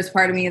there was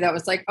part of me that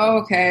was like, oh,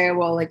 okay,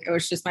 well, like, it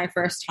was just my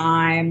first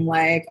time.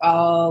 Like,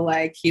 oh,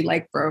 like he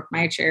like broke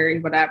my cherry,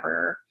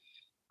 whatever.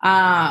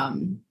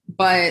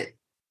 But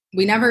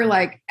we never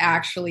like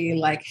actually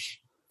like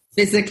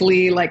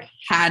physically like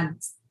had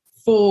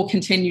full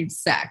continued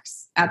sex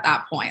at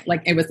that point.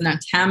 Like it was an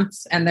attempt,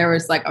 and there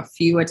was like a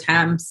few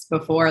attempts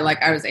before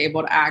like I was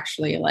able to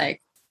actually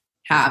like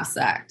have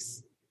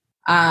sex.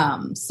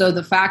 So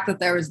the fact that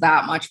there was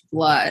that much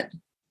blood,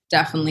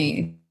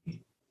 definitely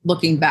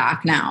looking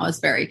back now, is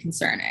very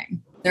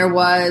concerning. There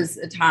was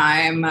a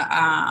time,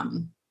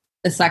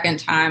 the second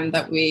time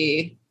that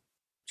we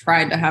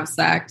tried to have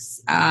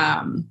sex,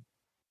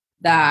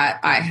 that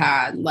I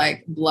had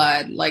like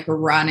blood like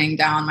running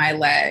down my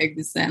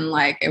legs, and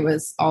like it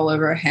was all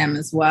over him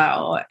as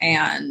well.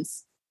 And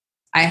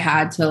I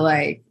had to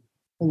like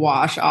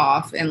wash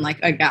off in like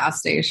a gas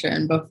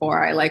station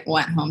before I like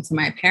went home to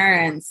my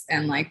parents.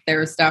 And like there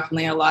was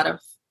definitely a lot of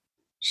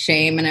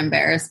shame and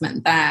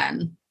embarrassment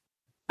then.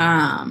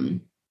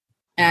 And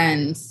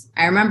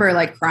I remember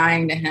like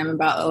crying to him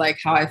about like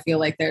how I feel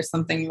like there's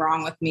something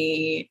wrong with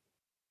me.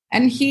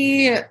 And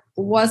he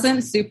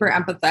wasn't super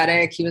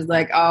empathetic. He was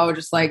like, oh,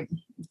 just like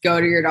go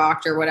to your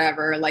doctor,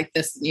 whatever, like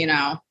this, you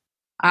know.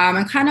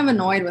 I'm kind of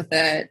annoyed with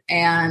it.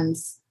 And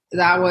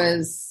that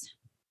was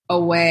a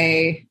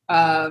way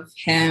of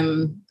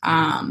him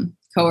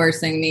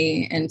coercing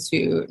me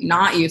into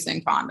not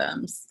using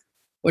condoms,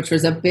 which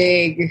was a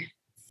big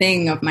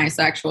thing of my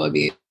sexual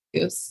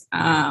abuse.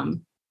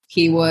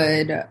 He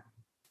would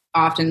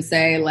often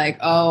say like,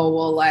 oh,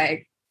 well,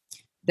 like,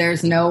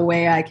 there's no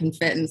way I can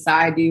fit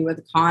inside you with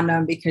a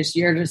condom because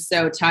you're just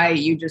so tight.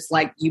 You just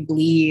like, you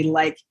bleed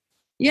like,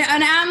 yeah.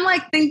 And I'm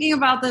like thinking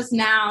about this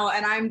now,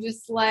 and I'm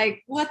just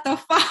like, what the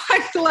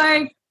fuck?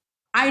 Like,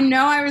 I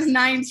know I was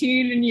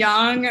 19 and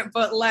young,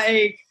 but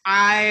like,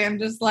 I am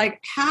just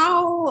like,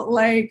 how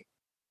could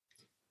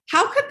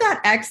that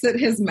exit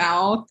his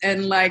mouth?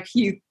 And like,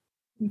 he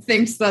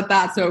thinks that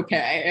that's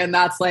okay. And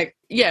that's like,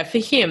 yeah, for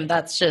him,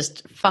 that's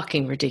just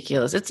fucking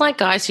ridiculous. It's like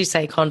guys who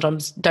say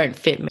condoms don't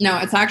fit me. No,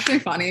 it's actually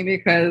funny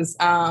because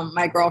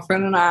my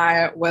girlfriend and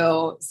I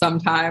will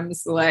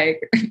sometimes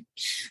like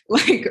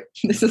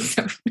this is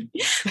so funny.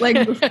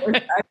 Like before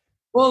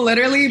we'll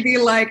literally be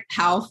like,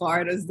 how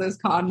far does this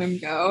condom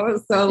go?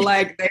 So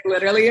like they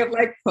literally have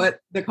like put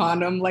the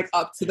condom like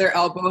up to their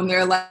elbow, and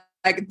they're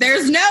like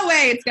there's no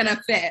way it's gonna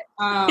fit.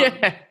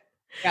 Yeah,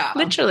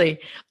 literally.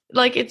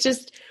 Like it's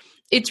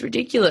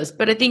ridiculous.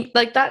 But I think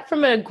like that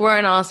from a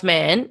grown-ass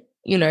man,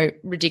 you know,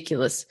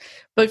 ridiculous.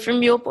 But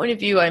from your point of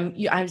view, I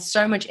have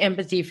so much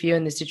empathy for you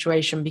in this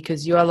situation,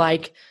 because you are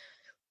like,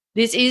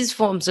 this is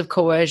forms of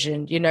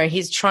coercion. You know,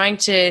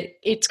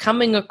 it's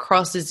coming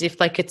across as if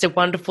like it's a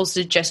wonderful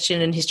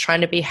suggestion and he's trying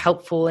to be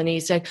helpful, and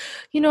he's like,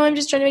 you know, I'm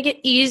just trying to make it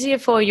easier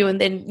for you.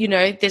 And then, you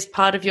know, there's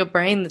part of your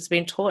brain that's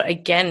been taught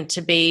again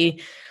to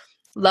be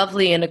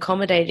lovely and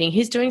accommodating.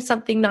 He's doing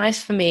something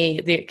nice for me.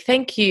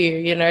 Thank you.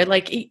 You know,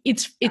 like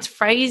it's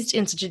phrased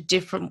in such a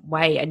different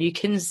way, and you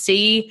can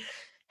see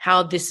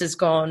how this has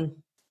gone.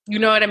 You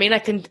know what I mean?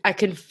 I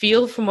can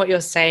feel from what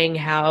you're saying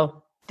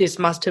how this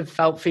must have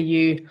felt for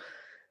you,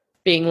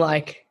 being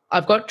like,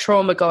 I've got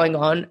trauma going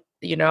on.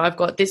 You know, I've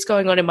got this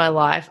going on in my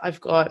life.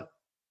 I've got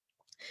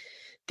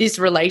this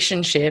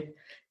relationship,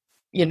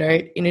 you know,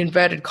 in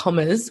inverted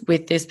commas,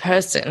 with this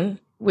person,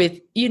 with,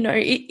 you know,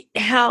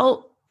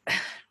 how.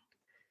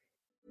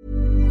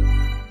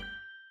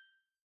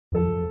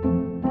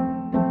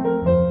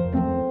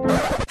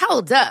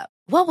 Hold up.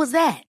 What was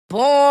that?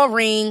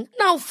 Boring.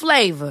 No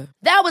flavor.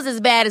 That was as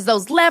bad as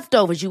those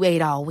leftovers you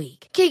ate all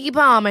week. Keke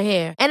Palmer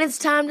here. And it's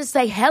time to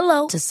say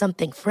hello to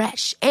something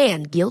fresh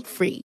and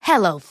guilt-free.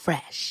 Hello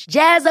Fresh.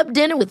 Jazz up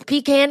dinner with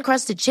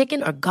pecan-crusted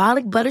chicken or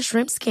garlic butter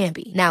shrimp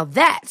scampi. Now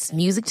that's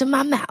music to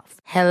my mouth.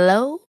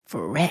 Hello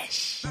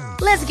Fresh.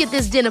 Let's get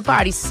this dinner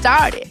party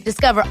started.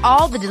 Discover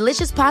all the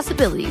delicious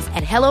possibilities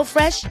at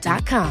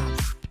HelloFresh.com.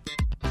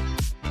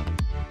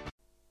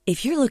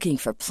 If you're looking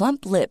for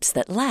plump lips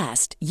that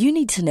last, you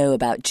need to know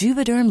about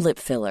Juvederm lip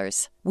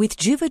fillers. With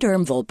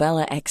Juvederm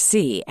Volbella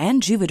XC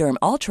and Juvederm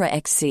Ultra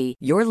XC,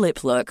 your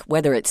lip look,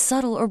 whether it's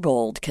subtle or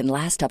bold, can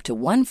last up to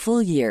 1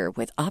 full year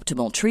with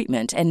optimal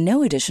treatment and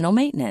no additional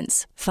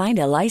maintenance. Find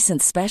a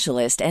licensed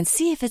specialist and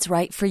see if it's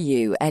right for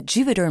you at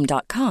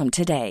Juvederm.com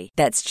today.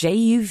 That's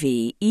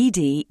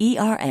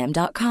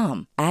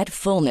JUVEDERM.com. Add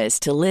fullness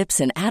to lips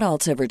in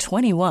adults over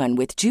 21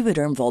 with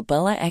Juvederm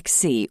Volbella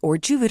XC or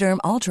Juvederm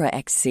Ultra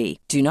XC.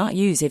 Do not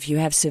use if you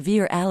have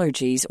severe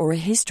allergies or a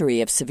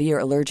history of severe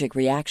allergic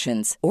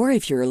reactions, or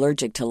if you're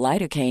allergic to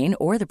lidocaine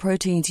or the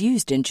proteins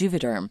used in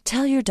Juvederm.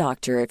 Tell your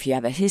doctor if you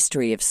have a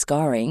history of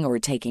scarring or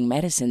taking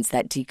medicines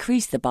that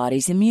decrease the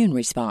body's immune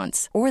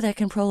response or that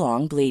can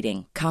prolong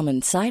bleeding.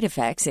 Common side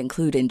effects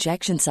include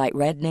injection site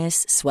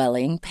redness,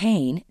 swelling,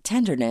 pain,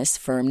 tenderness,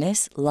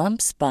 firmness,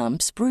 lumps,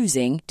 bumps,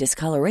 bruising,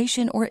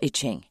 discoloration, or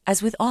itching.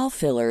 As with all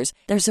fillers,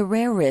 there's a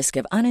rare risk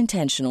of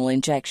unintentional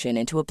injection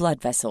into a blood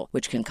vessel,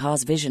 which can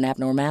cause vision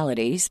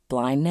abnormalities,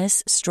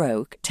 blindness,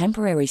 stroke,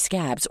 temporary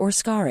scabs, or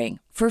scarring.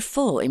 For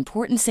full,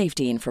 important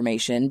safety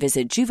information,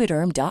 visit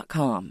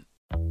Juvederm.com.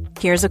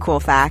 Here's a cool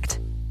fact.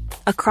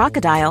 A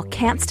crocodile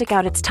can't stick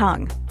out its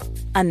tongue.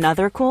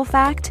 Another cool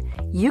fact,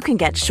 you can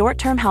get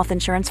short-term health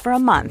insurance for a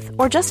month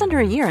or just under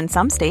a year in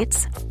some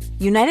states.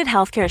 United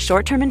Healthcare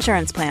short-term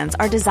insurance plans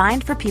are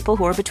designed for people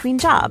who are between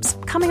jobs,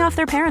 coming off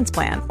their parents'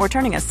 plan, or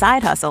turning a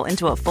side hustle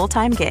into a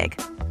full-time gig.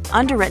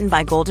 Underwritten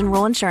by Golden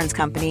Rule Insurance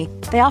Company,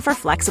 they offer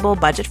flexible,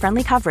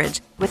 budget-friendly coverage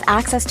with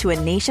access to a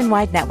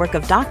nationwide network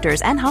of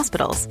doctors and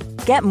hospitals.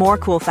 Get more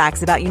cool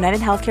facts about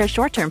United Healthcare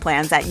short-term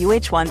plans at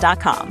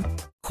uh1.com.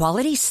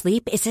 Quality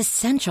sleep is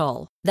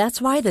essential.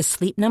 That's why the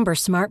Sleep Number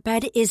Smart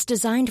Bed is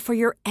designed for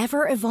your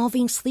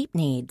ever-evolving sleep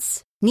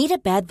needs. Need a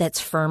bed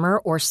that's firmer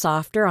or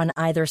softer on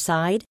either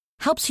side?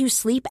 Helps you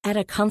sleep at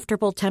a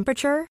comfortable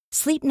temperature?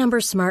 Sleep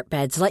Number Smart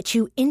Beds let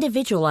you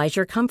individualize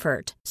your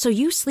comfort, so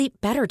you sleep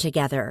better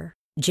together.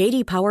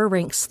 J.D. Power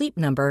ranks Sleep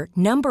Number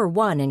number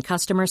 1 in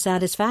customer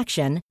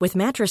satisfaction with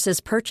mattresses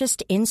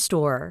purchased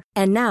in-store.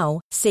 And now,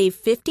 save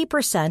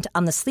 50%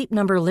 on the Sleep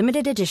Number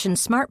Limited Edition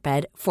Smart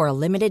Bed for a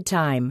limited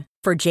time.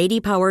 For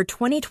J.D. Power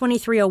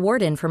 2023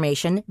 award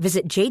information,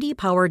 visit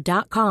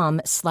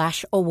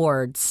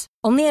jdpower.com/awards.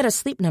 Only at a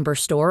Sleep Number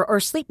store or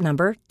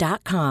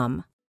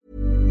sleepnumber.com.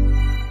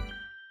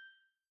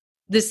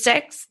 The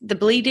sex, the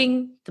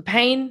bleeding, the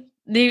pain,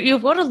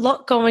 you've got a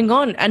lot going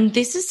on. And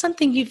this is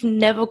something you've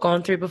never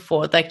gone through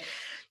before. Like,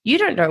 you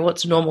don't know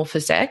what's normal for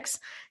sex.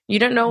 You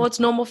don't know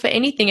what's normal for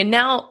anything. And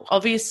now,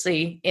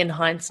 obviously, in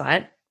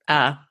hindsight,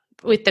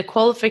 with the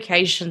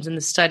qualifications and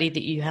the study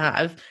that you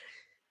have,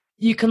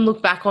 you can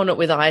look back on it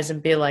with eyes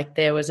and be like,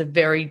 there was a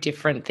very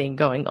different thing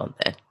going on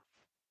there.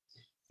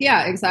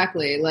 Yeah,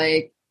 exactly.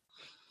 Like,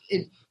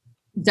 it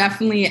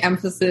definitely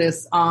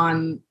emphasis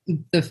on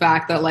the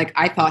fact that, like,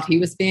 I thought he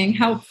was being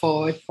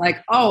helpful. It's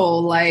like, oh,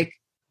 like,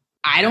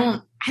 I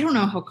don't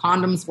know how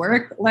condoms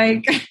work.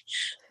 Like,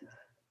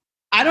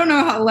 I don't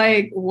know how,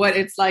 like, what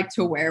it's like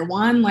to wear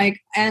one. Like,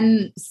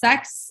 and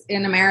sex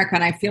in America,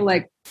 and I feel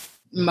like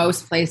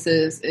most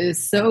places,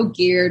 is so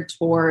geared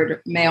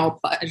toward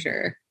male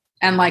pleasure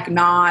and, like,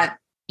 not,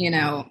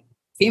 female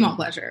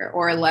pleasure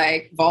or,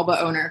 like,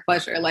 vulva owner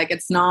pleasure. Like,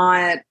 it's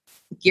not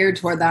geared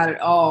toward that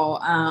at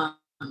all.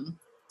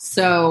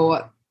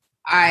 So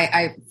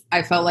I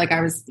felt like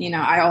I was,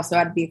 I also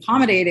had to be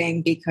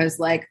accommodating because,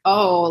 like,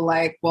 oh,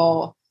 like,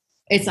 well,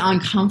 it's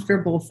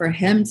uncomfortable for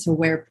him to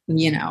wear,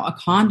 a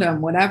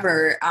condom,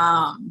 whatever.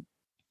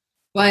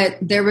 But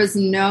there was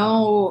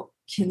no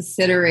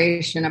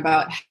consideration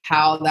about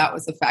how that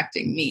was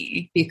affecting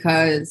me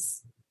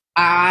because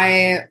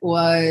I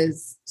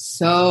was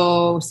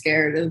so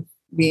scared of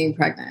being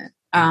pregnant,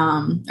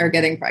 or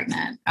getting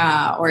pregnant,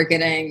 or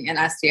getting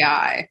an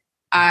STI.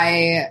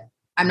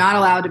 I'm not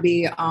allowed to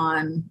be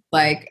on,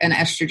 like, an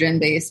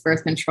estrogen-based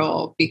birth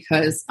control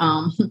because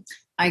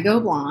I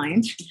go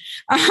blind.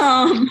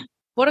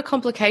 What a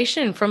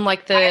complication from,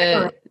 like,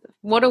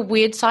 what a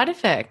weird side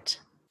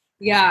effect.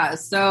 Yeah,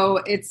 so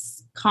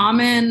it's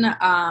common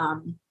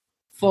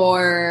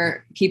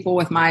for people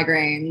with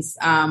migraines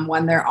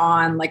when they're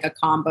on, like, a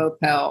combo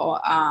pill.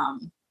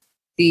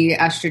 The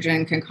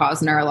estrogen can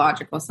cause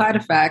neurological side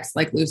effects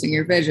like losing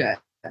your vision.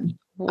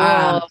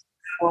 Wow.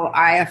 Well,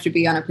 I have to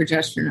be on a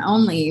progesterone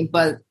only,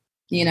 but,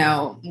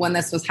 when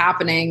this was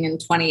happening in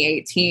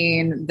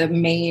 2018, the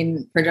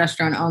main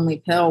progesterone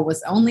only pill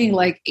was only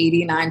like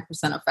 89%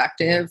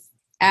 effective.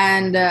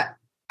 And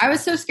I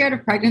was so scared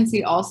of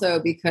pregnancy also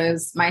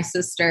because my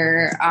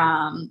sister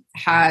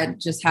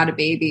had just had a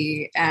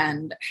baby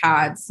and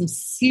had some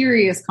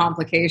serious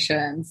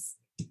complications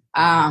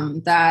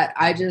that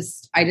I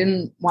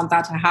didn't want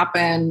that to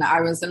happen.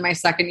 I was in my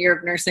second year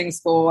of nursing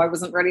school. I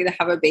wasn't ready to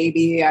have a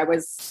baby. I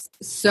was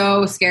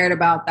so scared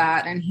about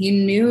that. And he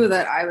knew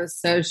that I was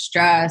so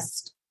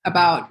stressed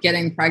about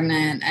getting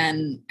pregnant.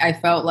 And I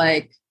felt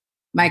like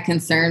my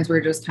concerns were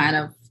just kind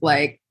of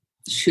like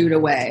shooed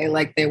away,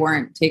 like they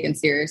weren't taken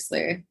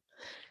seriously.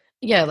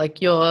 Yeah,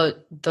 like you're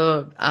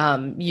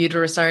the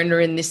uterus owner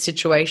in this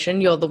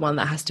situation. You're the one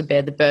that has to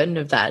bear the burden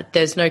of that.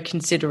 There's no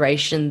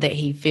consideration that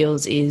he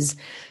feels is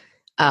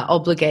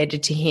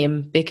obligated to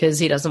him because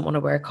he doesn't want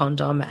to wear a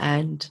condom,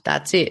 and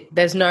that's it.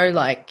 There's no,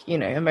 like,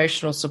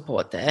 emotional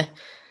support there.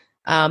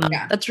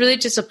 That's really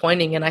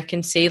disappointing, and I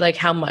can see, like,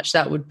 how much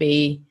that would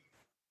be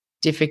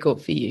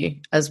difficult for you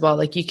as well.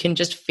 Like, you can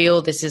just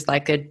feel this is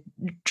like a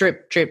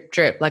drip, drip,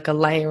 drip, like a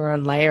layer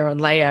on layer on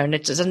layer, and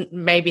it doesn't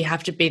maybe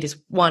have to be this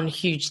one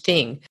huge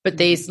thing, but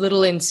these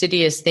little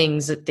insidious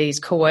things, that these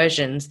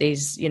coercions,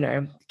 these,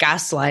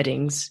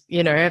 gaslightings,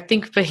 I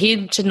think for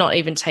him to not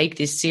even take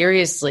this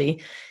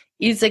seriously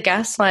is a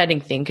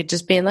gaslighting thing. Could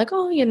just being like,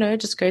 oh,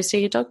 just go see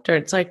your doctor.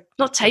 It's like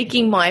not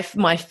taking my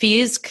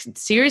fears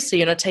seriously.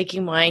 You're not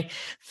taking my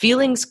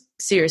feelings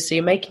seriously.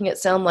 You're making it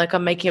sound like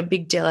I'm making a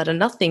big deal out of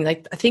nothing.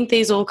 Like, I think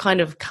these all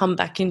kind of come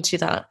back into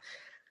that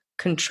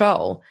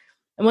control.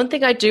 And one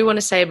thing I do want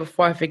to say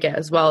before I forget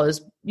as well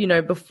is,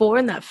 before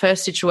in that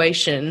first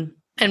situation,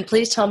 and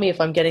please tell me if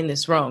I'm getting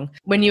this wrong,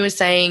 when you were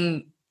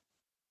saying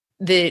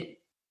that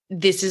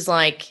this is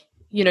like,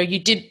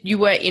 you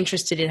were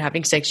interested in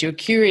having sex, you were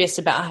curious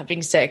about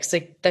having sex,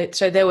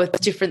 so there were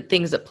different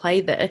things at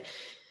play there.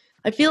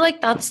 I feel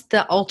like that's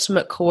the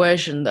ultimate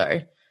coercion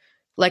though.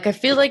 Like, I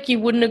feel like you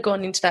wouldn't have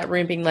gone into that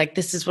room being like,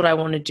 this is what I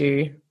want to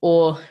do.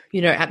 Or,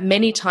 at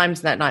many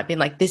times that night being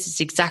like, this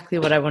is exactly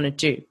what I want to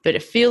do. But I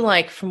feel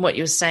like from what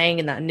you were saying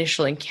in that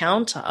initial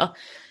encounter,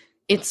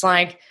 it's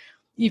like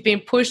you've been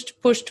pushed,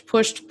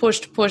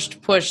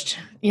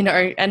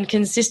 and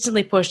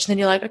consistently pushed. And then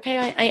you're like, okay,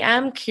 I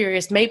am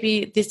curious.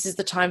 Maybe this is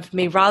the time for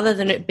me, rather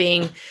than it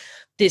being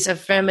this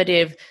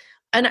affirmative.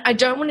 And I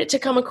don't want it to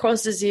come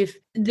across as if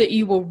that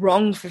you were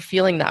wrong for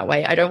feeling that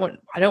way. I don't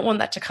want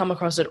that to come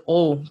across at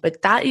all.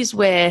 But that is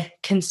where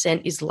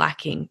consent is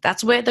lacking.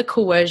 That's where the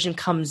coercion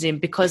comes in,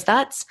 because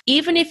that's,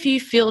 even if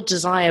you feel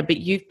desire, but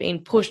you've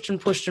been pushed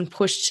and pushed and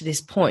pushed to this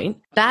point,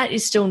 that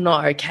is still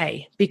not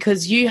okay,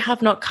 because you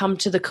have not come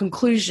to the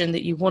conclusion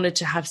that you wanted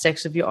to have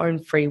sex of your own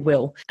free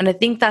will. And I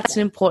think that's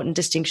an important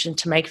distinction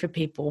to make for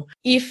people.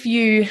 If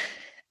you,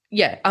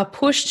 are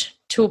pushed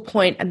to a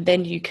point and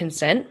then you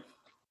consent,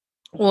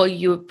 or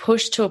you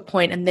push to a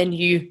point and then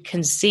you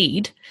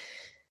concede,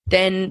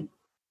 then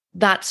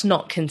that's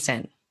not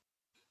consent.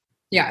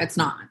 Yeah, it's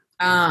not.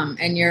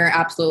 And you're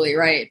absolutely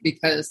right,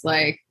 because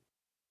I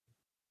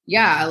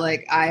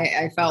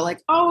felt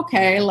like, oh,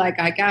 okay,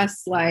 I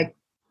guess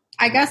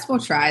we'll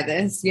try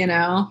this,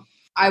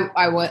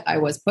 I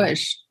was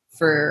pushed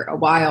for a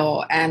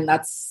while. And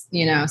that's,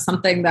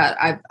 something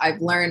that I've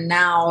learned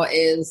now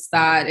is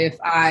that if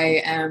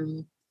I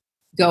am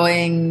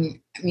going,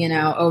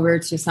 over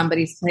to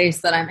somebody's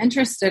place that I'm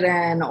interested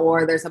in,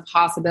 or there's a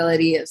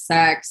possibility of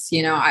sex,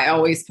 I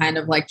always kind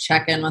of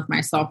check in with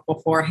myself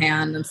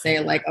beforehand and say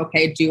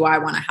okay, do I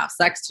want to have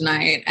sex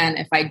tonight? And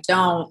if I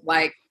don't,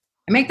 I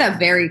make that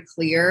very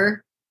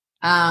clear.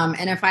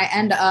 And if I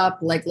end up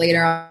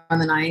later on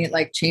the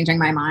night, changing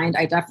my mind,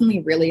 I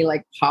definitely really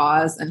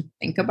pause and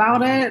think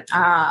about it.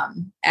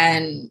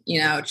 And,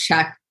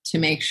 check to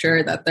make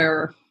sure that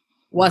there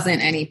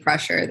wasn't any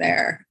pressure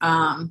there.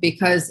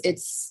 Because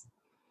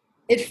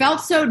it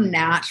felt so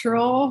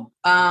natural.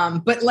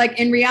 But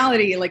in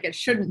reality, it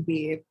shouldn't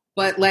be,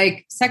 but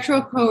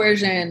sexual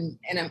coercion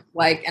in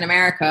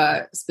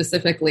America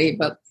specifically,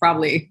 but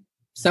probably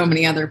so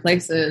many other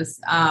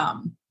places,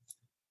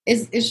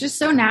 is just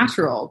so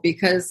natural,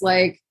 because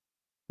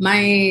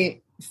my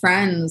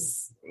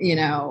friends,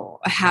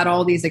 had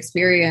all these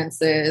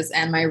experiences,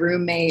 and my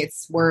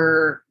roommates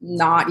were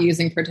not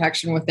using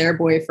protection with their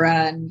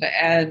boyfriend,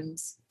 and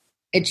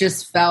it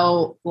just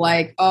felt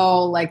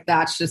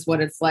that's just what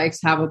it's like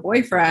to have a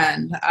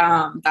boyfriend.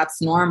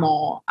 That's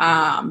normal.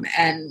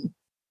 And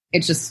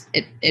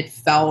it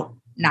felt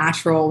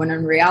natural, when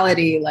in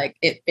reality,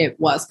 it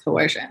was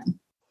coercion.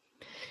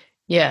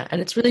 Yeah.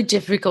 And it's really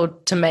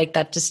difficult to make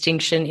that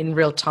distinction in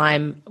real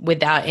time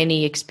without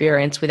any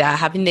experience, without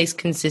having these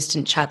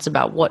consistent chats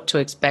about what to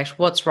expect,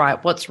 what's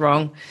right, what's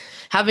wrong,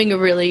 having a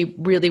really,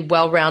 really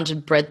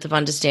well-rounded breadth of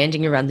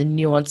understanding around the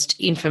nuanced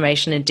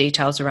information and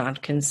details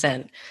around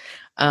consent.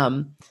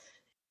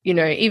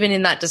 Even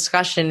in that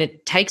discussion,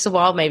 it takes a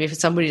while maybe for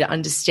somebody to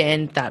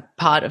understand that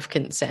part of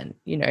consent.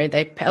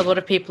 A lot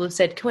of people have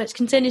said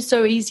consent is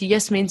so easy.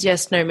 Yes means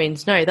yes, no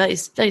means no. That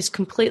is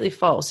completely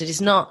false. It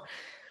is not.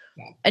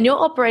 And you're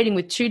operating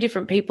with two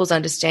different people's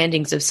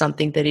understandings of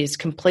something that is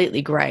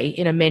completely grey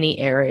in many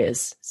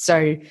areas.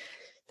 So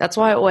that's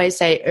why I always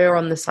say err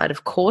on the side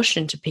of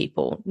caution to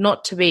people,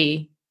 not to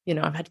be,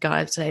 I've had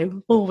guys say,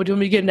 oh, do you want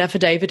me to get an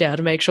affidavit out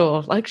to make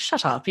sure?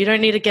 Shut up. You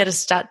don't need to get a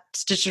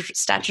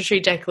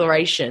statutory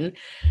declaration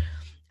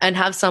and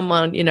have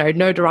someone,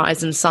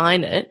 notarize and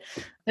sign it.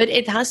 But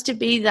it has to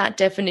be that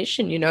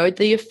definition,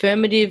 the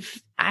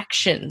affirmative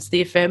actions,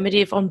 the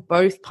affirmative on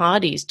both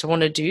parties to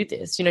want to do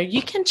this.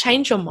 You can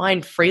change your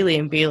mind freely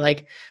and be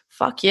like,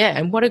 fuck yeah.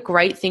 And what a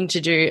great thing to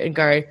do, and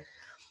go,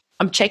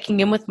 I'm checking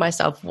in with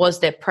myself.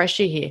 Was there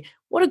pressure here?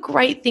 What a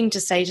great thing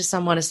to say to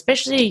someone,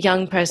 especially a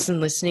young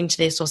person listening to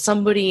this, or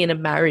somebody in a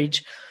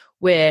marriage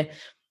where,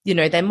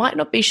 they might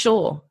not be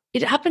sure.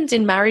 It happens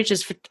in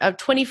marriages for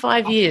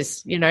 25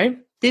 years,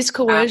 this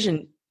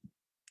coercion.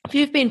 If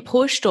you've been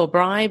pushed or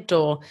bribed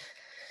or,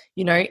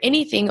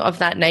 anything of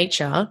that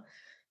nature,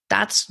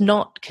 that's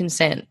not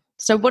consent.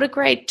 So what a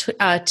great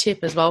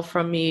tip as well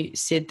from you,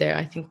 Sid, there.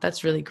 I think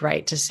that's really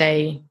great to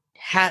say,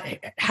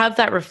 have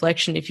that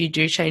reflection if you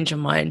do change your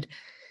mind.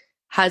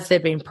 Has there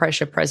been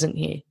pressure present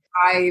here?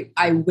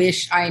 I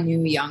wish I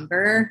knew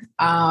younger.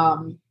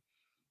 And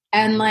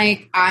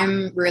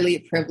I'm really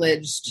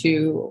privileged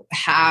to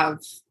have,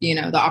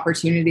 the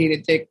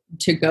opportunity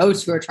to go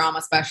to a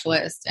trauma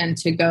specialist and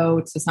to go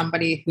to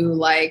somebody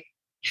who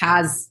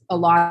has a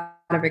lot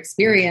of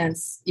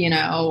experience, you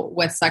know,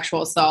 with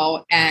sexual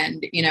assault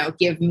and, you know,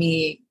 give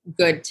me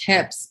good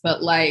tips.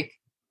 But like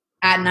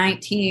at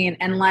 19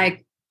 and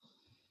like,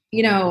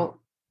 you know,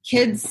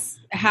 kids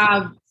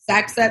have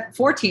sex at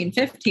 14,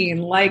 15,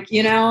 like,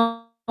 you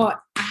know,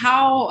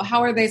 how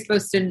are they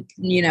supposed to,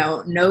 you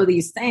know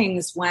these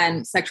things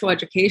when sexual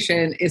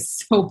education is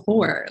so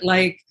poor?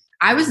 Like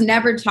I was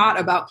never taught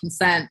about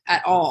consent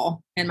at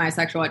all in my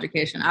sexual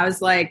education. I was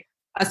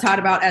taught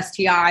about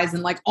STIs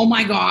and like, oh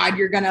my God,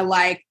 you're going to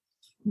like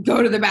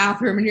go to the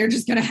bathroom and you're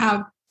just going to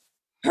have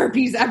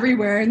herpes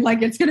everywhere. And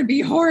like, it's going to be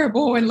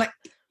horrible. And like,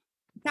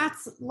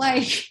 that's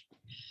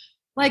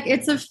like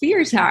it's a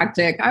fear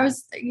tactic.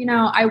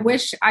 I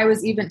wish I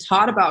was even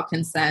taught about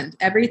consent.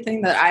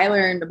 Everything that I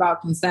learned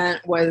about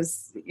consent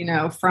was, you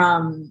know,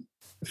 from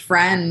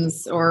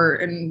friends or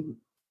an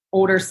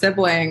older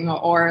sibling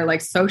or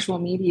like social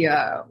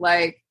media.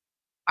 Like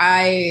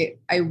I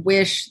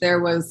wish there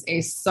was a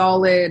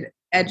solid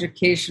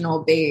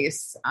educational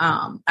base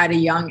at a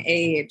young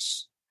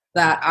age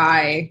that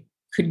I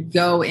could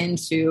go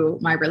into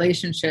my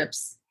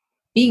relationships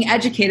being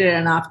educated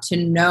enough to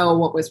know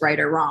what was right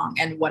or wrong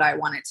and what I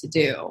wanted to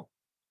do.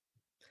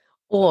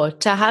 Or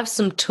to have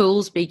some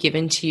tools be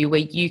given to you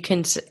where you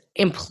can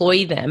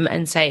employ them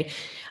and say,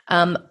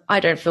 I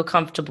don't feel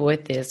comfortable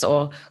with this,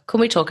 or can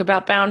we talk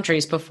about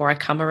boundaries before I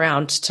come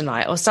around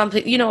tonight, or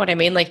something, you know what I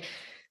mean? Like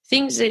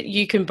things that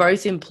you can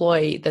both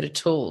employ that are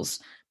tools.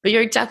 But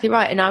you're exactly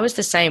right. And I was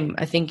the same.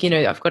 I think, you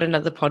know, I've got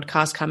another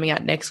podcast coming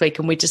out next week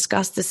and we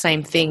discussed the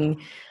same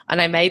thing. And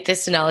I made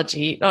this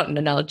analogy, not an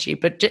analogy,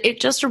 but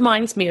it just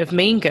reminds me of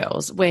Mean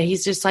Girls, where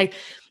he's just like,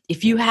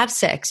 if you have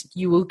sex,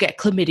 you will get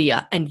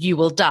chlamydia and you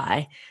will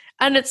die.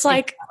 And it's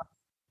like,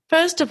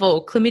 first of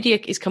all,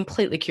 chlamydia is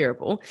completely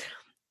curable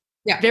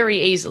very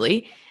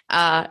easily.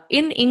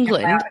 In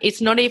England,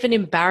 it's not even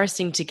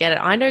embarrassing to get it.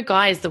 I know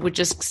guys that would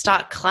just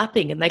start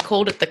clapping and they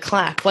called it the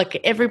clap. Like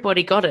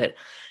everybody got it.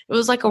 It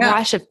was like a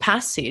rite of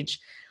passage.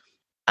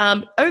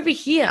 Over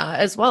here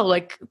as well,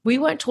 like we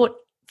weren't taught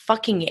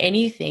fucking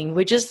anything.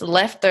 We just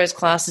left those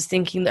classes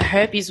thinking that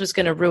herpes was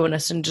going to ruin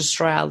us and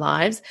destroy our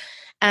lives.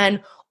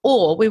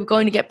 Or we were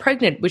going to get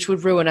pregnant, which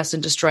would ruin us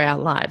and destroy our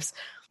lives.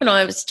 You know,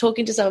 I was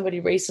talking to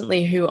somebody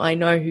recently who I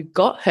know who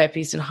got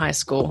herpes in high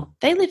school.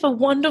 They live a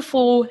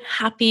wonderful,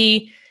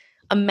 happy,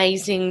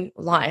 amazing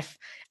life.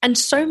 And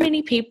so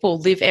many people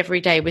live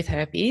every day with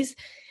herpes.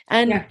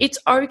 And it's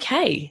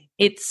okay.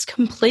 It's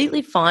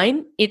completely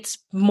fine. It's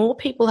more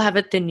people have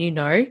it than you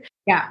know.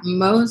 Yeah,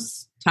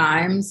 most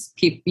times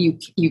people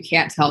you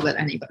can't tell that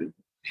anybody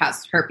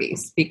has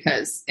herpes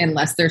because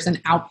unless there's an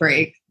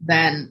outbreak,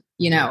 then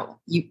you know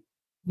you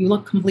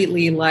look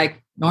completely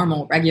like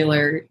normal,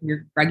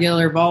 your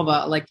regular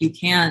vulva. Like you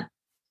can't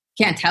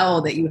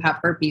tell that you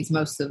have herpes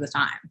most of the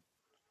time.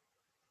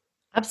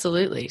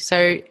 Absolutely.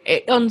 So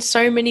on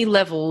so many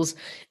levels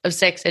of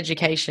sex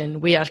education,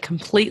 we are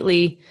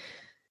completely,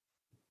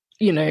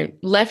 you know,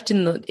 left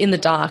in the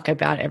dark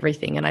about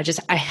everything. And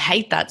I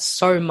hate that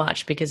so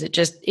much because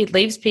it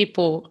leaves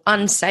people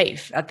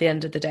unsafe at the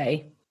end of the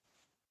day.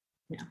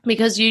 Yeah.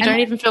 Because you don't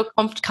even feel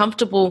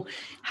comfortable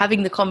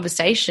having the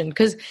conversation.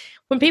 Because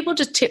when people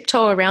just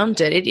tiptoe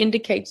around it, it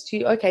indicates to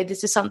you, okay,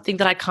 this is something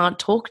that I can't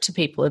talk to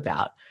people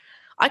about.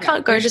 I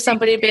can't go to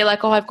somebody and be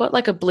like, oh, I've got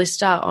like a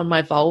blister on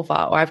my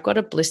vulva or I've got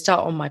a blister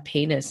on my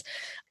penis.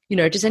 You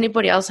know, does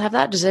anybody else have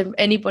that? Does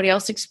anybody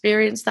else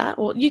experience that?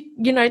 Or,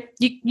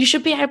 you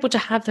should be able to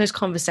have those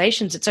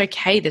conversations. It's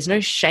okay. There's no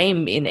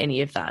shame in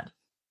any of that.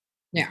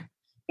 Yeah.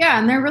 Yeah.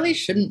 And there really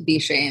shouldn't be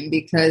shame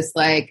because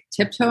like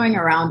tiptoeing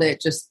around it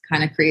just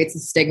kind of creates a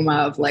stigma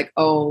of like,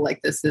 oh,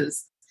 like this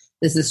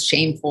is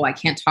shameful. I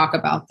can't talk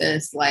about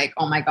this. Like,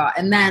 oh my God.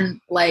 And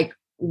then like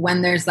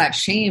when there's that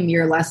shame,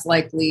 you're less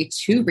likely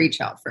to reach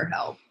out for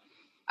help.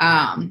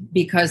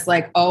 Because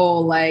like, oh,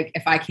 like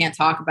if I can't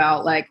talk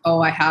about like,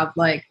 oh, I have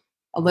like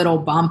a little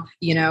bump,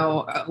 you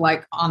know,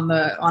 like on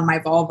my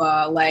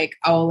vulva, like,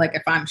 oh, like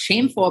if I'm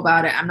shameful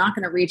about it, I'm not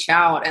going to reach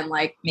out and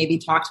like maybe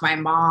talk to my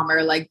mom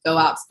or like go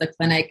out to the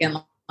clinic and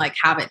like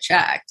have it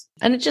checked.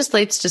 And it just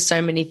leads to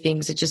so many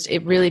things.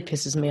 It really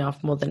pisses me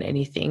off more than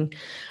anything.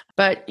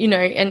 But, you know,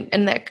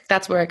 and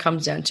that's where it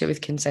comes down to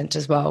with consent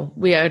as well.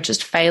 We are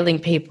just failing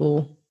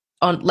people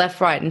on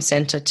left, right, and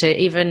center to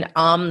even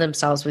arm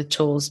themselves with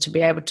tools to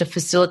be able to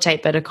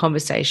facilitate better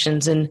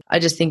conversations. And I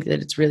just think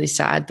that it's really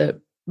sad that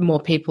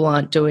more people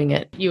aren't doing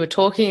it. You were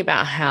talking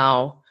about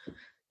how,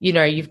 you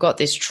know, you've got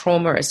this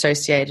trauma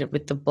associated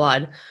with the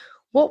blood.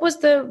 What was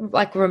the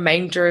like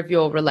remainder of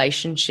your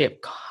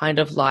relationship kind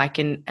of like,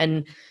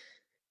 and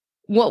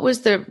what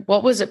was it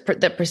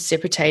that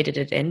precipitated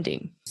it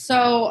ending?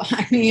 So,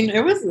 I mean,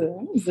 it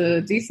was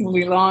a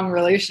decently long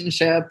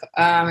relationship.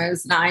 It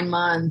was 9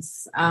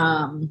 months.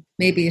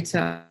 Maybe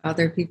to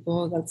other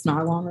people, that's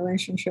not a long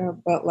relationship,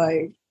 but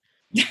like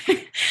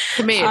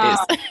to me, it is.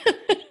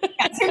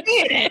 Yeah, to me,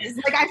 it is.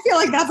 Like, I feel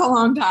like that's a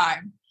long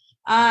time.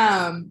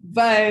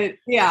 But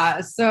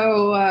yeah,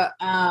 so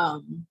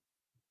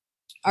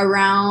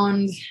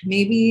around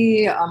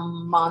maybe a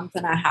month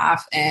and a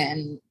half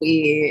in,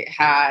 we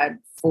had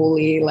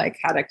fully like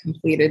had a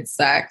completed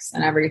sex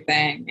and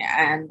everything.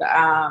 And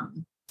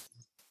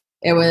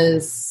it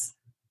was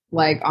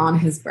like on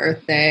his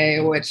birthday,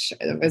 which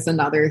was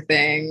another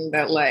thing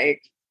that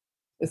like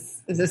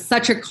this is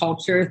such a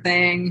culture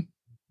thing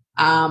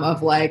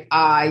of like,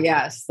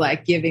 yes,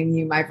 like giving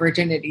you my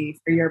virginity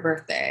for your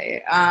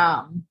birthday.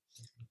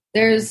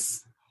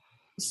 There's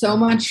so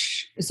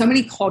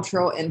many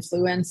cultural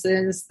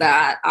influences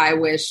that I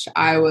wish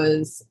I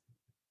was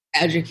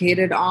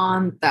educated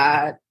on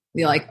that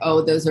be like,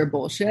 oh, those are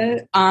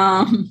bullshit.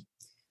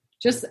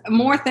 Just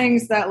more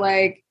things that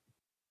like,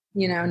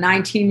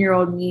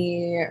 19-year-old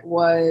me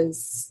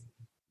was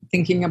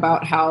thinking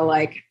about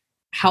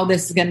how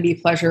this is going to be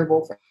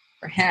pleasurable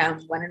for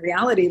him, when in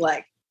reality,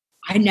 like,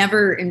 I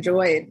never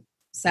enjoyed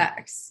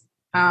sex.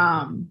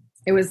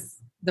 It was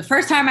the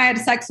first time I had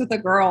sex with a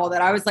girl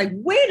that I was like,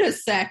 wait a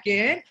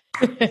second.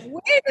 You're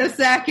supposed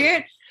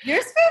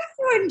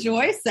to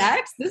enjoy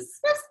sex. This is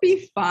supposed to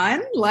be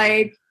fun.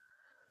 Like,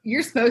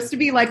 you're supposed to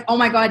be like, oh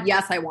my God,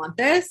 yes, I want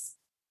this.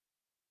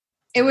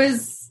 It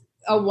was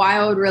a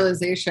wild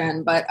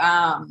realization, but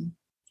I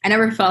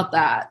never felt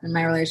that in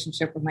my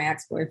relationship with my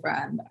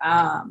ex-boyfriend.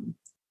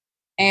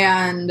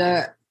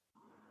 And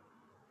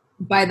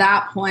by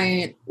that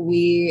point,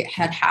 we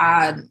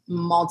had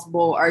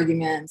multiple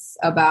arguments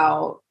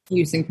about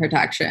using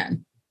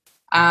protection.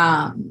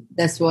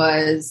 This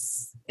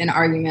was an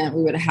argument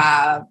we would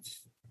have,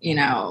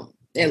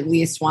 at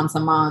least once a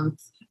month.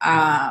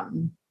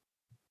 And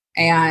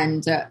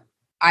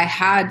I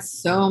had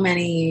so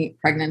many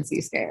pregnancy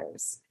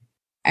scares.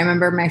 I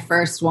remember my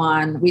first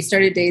one, we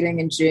started dating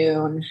in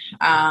June.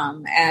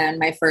 And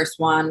my first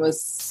one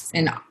was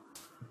it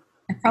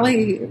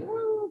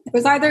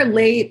was either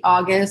late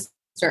August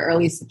or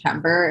early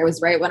September. It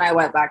was right when I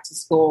went back to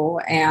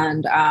school.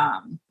 And I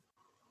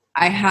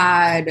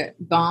had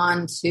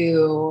gone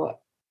to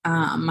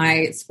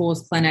my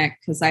school's clinic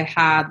because I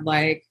had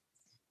like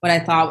what I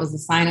thought was a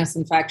sinus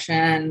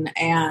infection.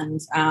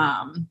 And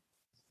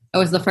it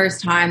was the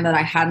first time that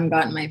I hadn't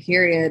gotten my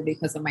period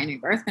because of my new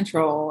birth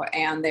control.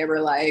 And they were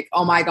like,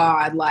 oh my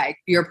God, like,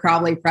 you're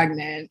probably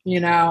pregnant,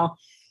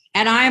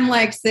 And I'm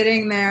like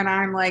sitting there and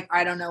I'm like,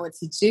 I don't know what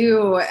to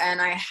do. And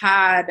I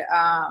had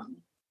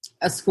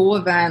a school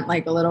event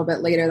like a little bit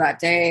later that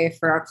day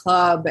for our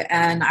club.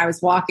 And I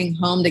was walking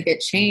home to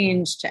get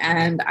changed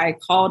and I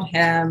called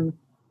him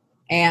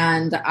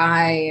and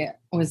I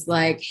was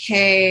like,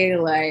 hey,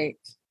 like,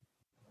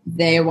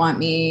 they want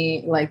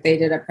me, like, they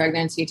did a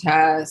pregnancy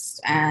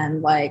test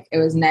and like it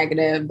was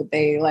negative, but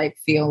they like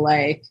feel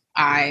like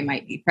I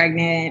might be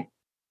pregnant.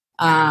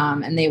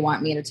 And they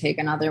want me to take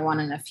another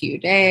one in a few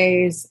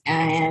days.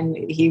 And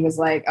he was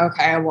like,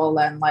 okay, well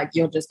then like,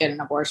 you'll just get an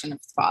abortion if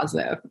it's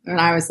positive. And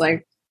I was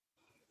like,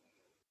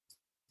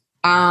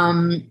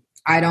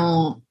 I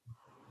don't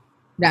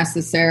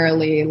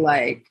necessarily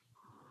like,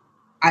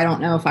 I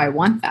don't know if I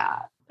want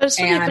that. But it's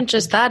not even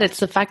just that. It's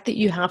the fact that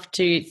you have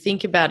to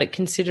think about it,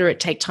 consider it,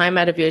 take time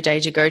out of your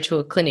day to go to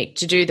a clinic,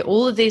 to do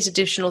all of these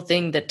additional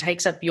things that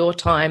takes up your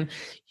time,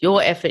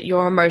 your effort,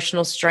 your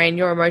emotional strain,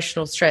 your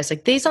emotional stress.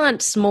 Like, these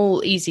aren't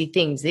small, easy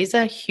things. These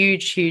are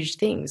huge, huge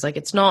things. Like,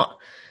 it's not,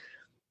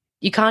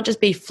 you can't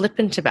just be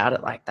flippant about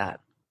it like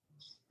that.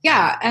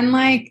 Yeah. And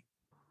like,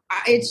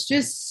 it's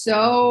just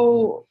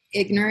so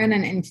ignorant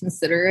and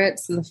inconsiderate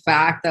to the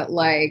fact that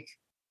like,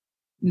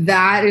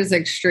 that is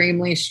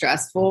extremely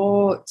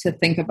stressful to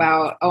think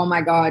about. Oh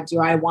my God, do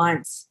I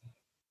want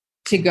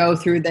to go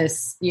through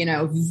this,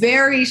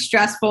 very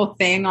stressful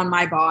thing on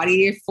my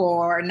body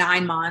for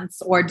 9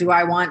 months? Or do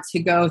I want to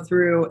go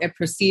through a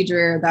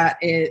procedure that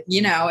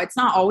it's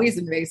not always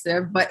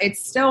invasive, but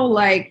it's still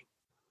like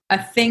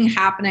a thing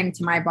happening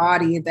to my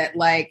body that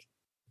like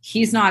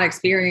he's not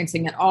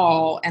experiencing at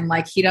all. And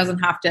like, he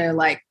doesn't have to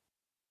like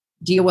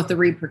deal with the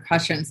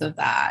repercussions of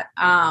that.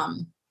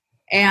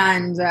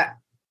 And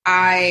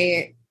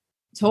I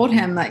told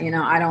him that,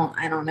 I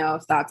don't know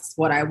if that's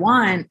what I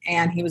want.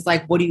 And he was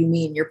like, what do you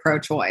mean you're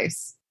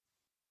pro-choice?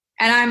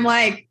 And I'm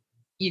like,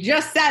 you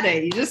just said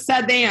it. You just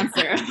said the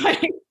answer.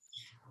 Like,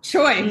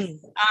 choice.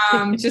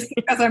 Just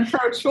because I'm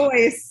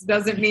pro-choice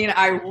doesn't mean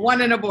I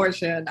want an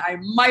abortion. I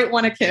might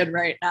want a kid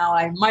right now.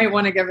 I might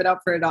want to give it up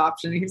for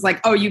adoption. He's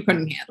like, oh, you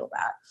couldn't handle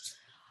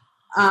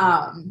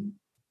that.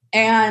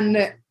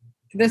 And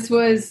this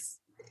was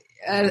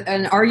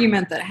an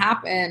argument that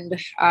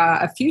happened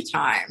a few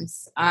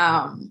times,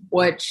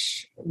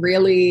 which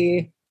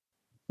really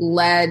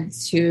led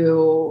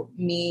to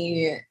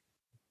me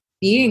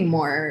being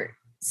more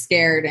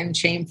scared and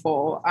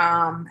shameful.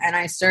 And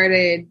I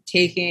started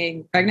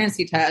taking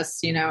pregnancy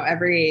tests,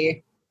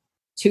 every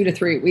 2 to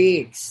 3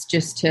 weeks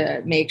just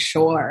to make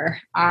sure,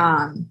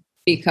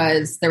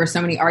 because there were so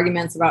many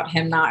arguments about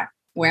him not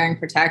wearing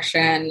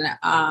protection.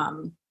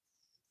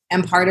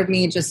 And part of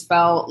me just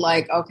felt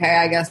like, okay,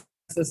 I guess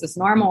this is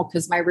normal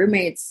because my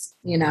roommates,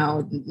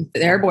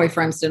 their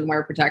boyfriends didn't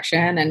wear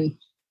protection. And,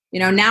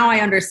 now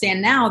I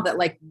understand now that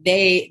like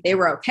they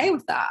were okay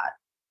with that.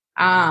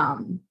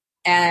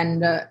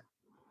 And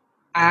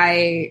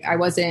I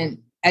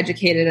wasn't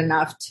educated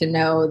enough to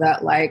know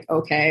that like,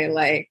 okay,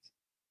 like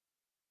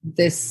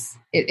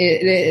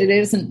it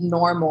isn't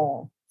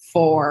normal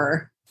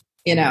for,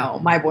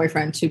 my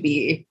boyfriend to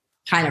be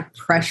kind of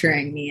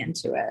pressuring me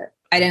into it.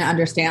 I didn't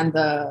understand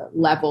the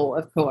level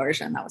of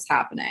coercion that was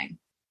happening.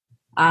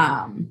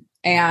 And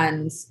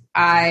that's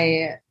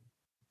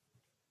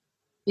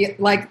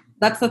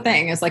the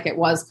thing, is like, it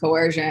was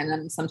coercion.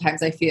 And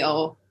sometimes I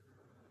feel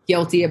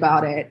guilty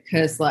about it,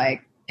 because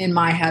like in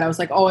my head, I was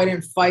like, oh, I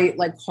didn't fight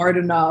like hard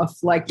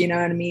enough. Like, you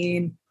know what I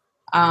mean?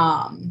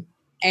 And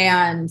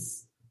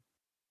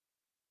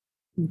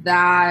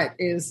that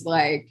is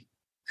like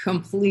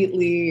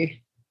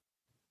completely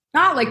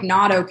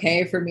not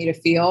okay for me to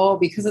feel,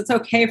 because it's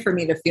okay for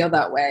me to feel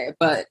that way,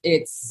 but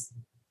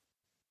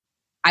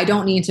I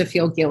don't need to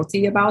feel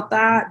guilty about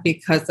that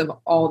because of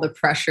all the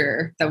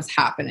pressure that was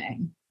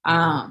happening.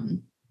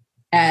 And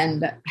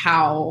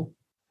how,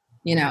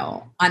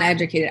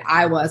 uneducated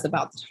I was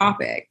about the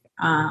topic.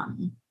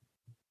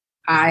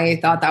 I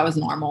thought that was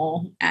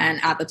normal.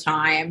 And at the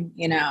time,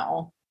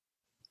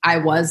 I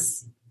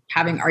was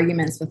having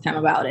arguments with him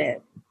about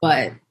it,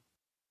 but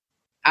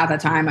at the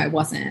time I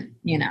wasn't,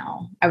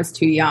 I was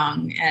too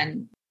young.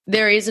 And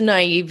there is a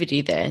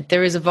naivety there.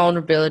 There is a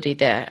vulnerability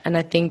there. And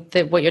I think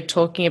that what you're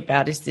talking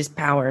about is this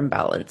power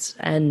imbalance.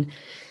 And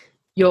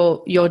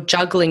you're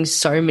juggling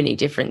so many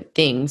different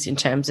things in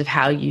terms of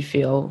how you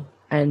feel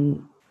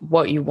and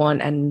what you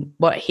want and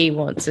what he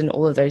wants and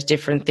all of those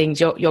different things.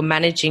 You're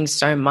managing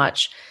so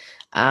much.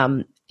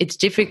 It's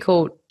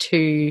difficult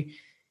to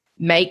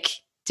make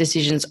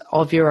decisions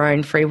of your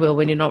own free will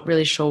when you're not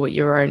really sure what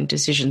your own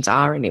decisions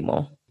are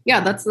anymore.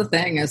 Yeah, that's the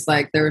thing, is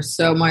like there was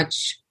so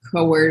much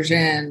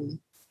coercion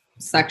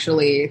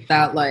sexually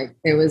that like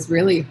it was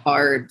really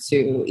hard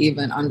to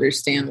even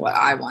understand what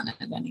I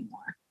wanted anymore.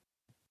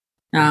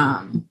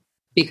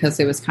 Because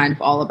it was kind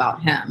of all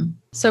about him.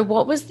 So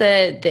what was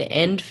the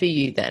end for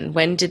you then?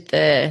 When did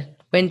the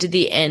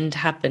end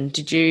happen?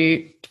 Did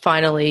you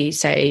finally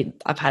say,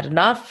 I've had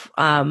enough?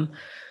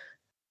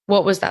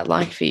 What was that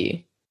like for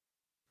you?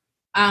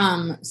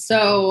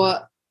 So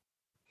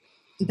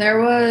there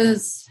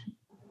was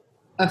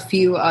a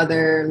few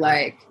other,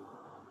 like,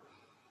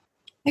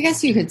 I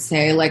guess you could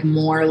say like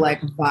more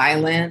like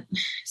violent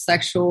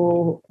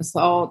sexual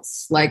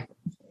assaults. Like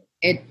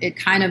it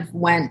kind of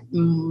went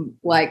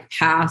like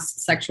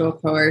past sexual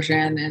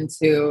coercion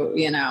into,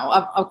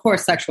 of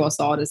course, sexual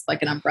assault is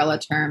like an umbrella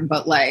term,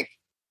 but like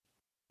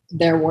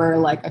there were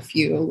like a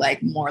few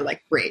like more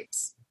like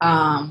rapes,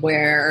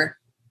 where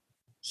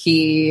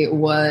he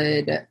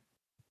would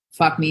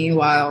fuck me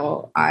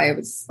while I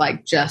was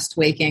like just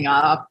waking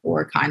up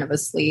or kind of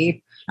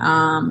asleep.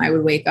 I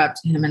would wake up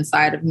to him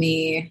inside of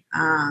me.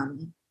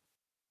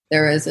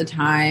 There was a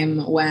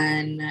time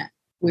when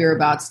we were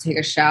about to take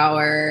a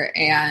shower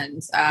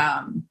and,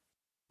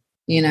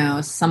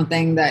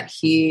 something that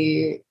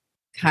he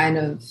kind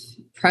of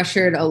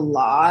pressured a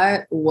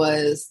lot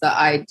was the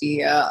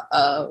idea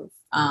of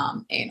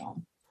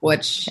anal,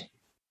 which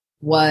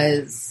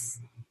was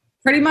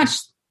pretty much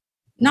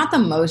not the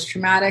most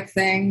traumatic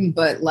thing,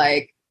 but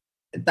like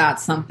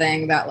that's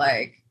something that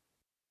like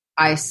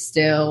I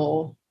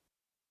still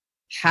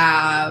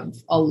have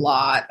a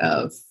lot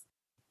of,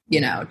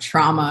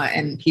 trauma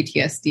and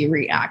PTSD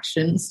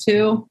reactions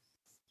to,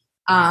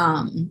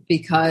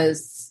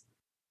 because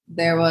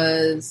there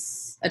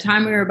was a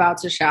time we were about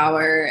to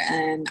shower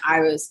and I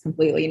was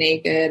completely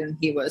naked and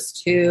he was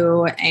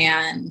too.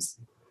 And,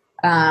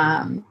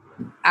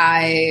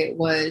 I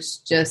was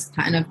just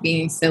kind of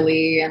being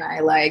silly and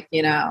I like,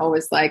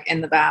 was like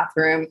in the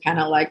bathroom kind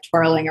of like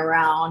twirling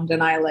around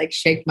and I like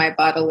shake my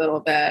butt a little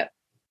bit.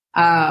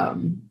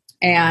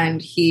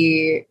 And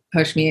he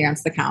pushed me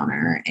against the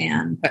counter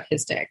and put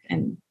his dick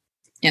and,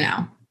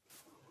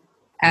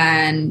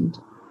 and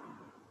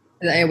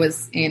it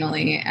was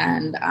anally.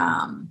 And,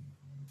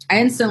 I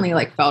instantly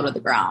like fell to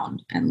the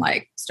ground and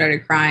like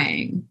started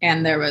crying.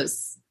 And there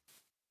was,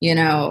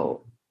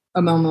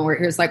 a moment where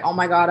he was like, oh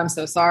my God, I'm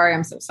so sorry.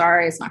 I'm so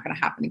sorry. It's not going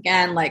to happen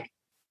again. Like,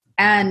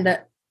 and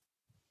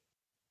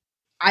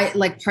I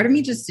like, part of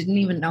me just didn't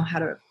even know how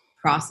to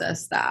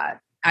process that.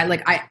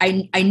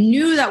 I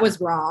knew that was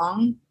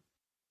wrong.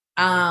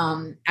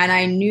 And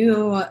I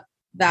knew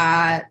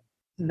that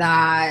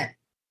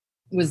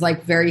was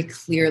like very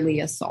clearly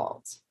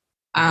assault.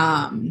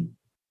 But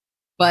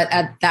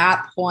at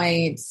that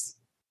point,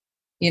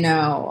 we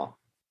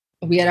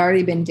had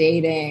already been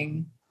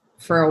dating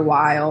for a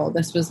while.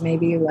 This was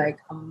maybe like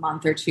a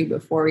month or two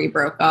before we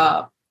broke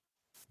up.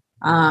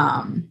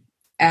 And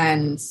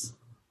I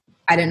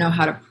didn't know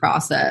how to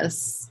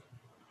process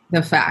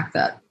the fact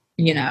that,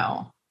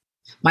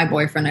 my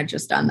boyfriend had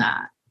just done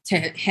that to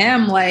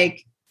him.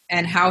 Like,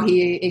 and how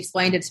he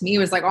explained it to me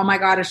was like, oh my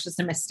God, it's just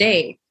a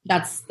mistake.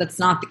 That's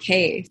not the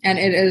case. And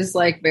it is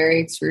like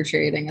very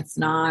excruciating. It's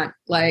not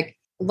like,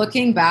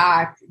 looking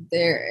back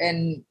there,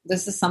 and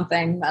this is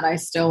something that I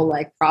still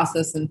like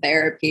process in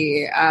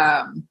therapy.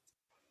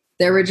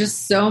 There were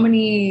just so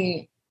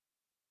many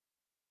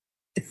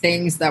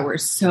things that were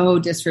so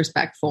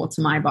disrespectful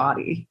to my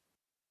body.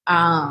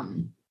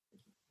 And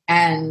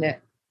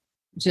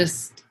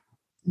just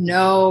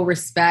no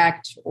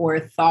respect or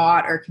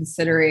thought or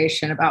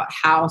consideration about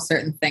how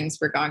certain things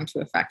were going to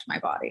affect my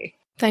body.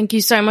 Thank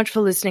you so much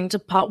for listening to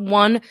part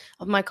 1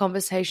 of my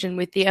conversation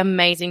with the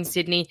amazing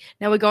Sydney.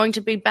 Now we're going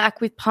to be back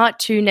with part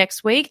 2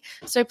 next week,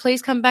 so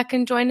please come back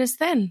and join us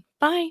then.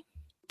 Bye.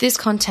 This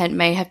content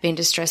may have been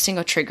distressing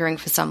or triggering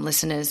for some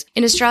listeners.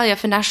 In Australia,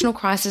 for national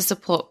crisis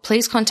support,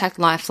 please contact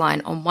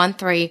Lifeline on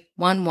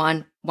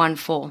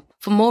 131114.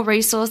 For more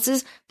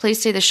resources,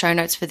 please see the show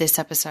notes for this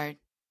episode.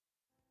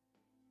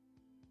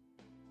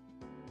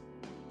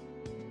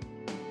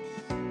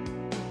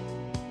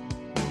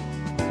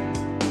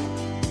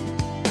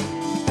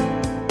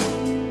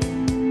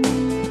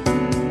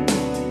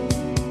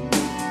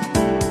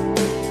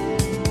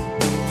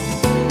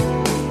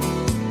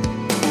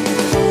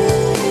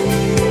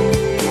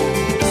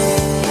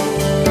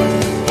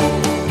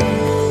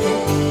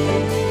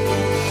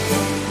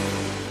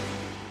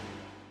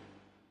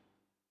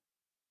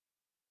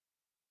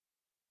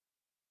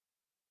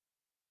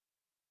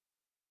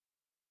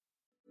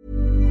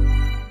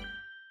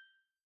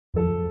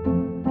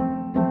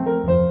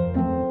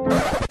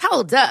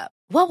 Hold up.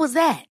 What was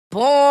that?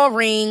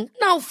 Boring.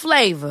 No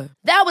flavor.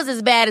 That was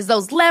as bad as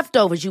those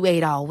leftovers you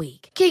ate all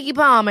week. Keke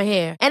Palmer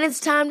here, and it's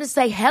time to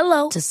say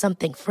hello to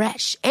something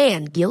fresh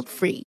and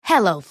guilt-free.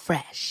 Hello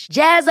Fresh.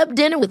 Jazz up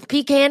dinner with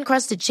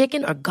pecan-crusted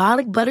chicken or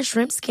garlic butter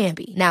shrimp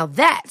scampi. Now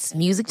that's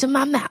music to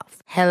my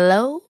mouth.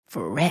 Hello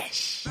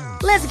Fresh.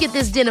 Let's get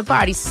this dinner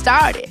party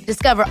started.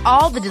 Discover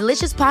all the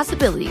delicious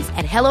possibilities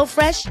at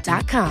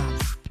HelloFresh.com.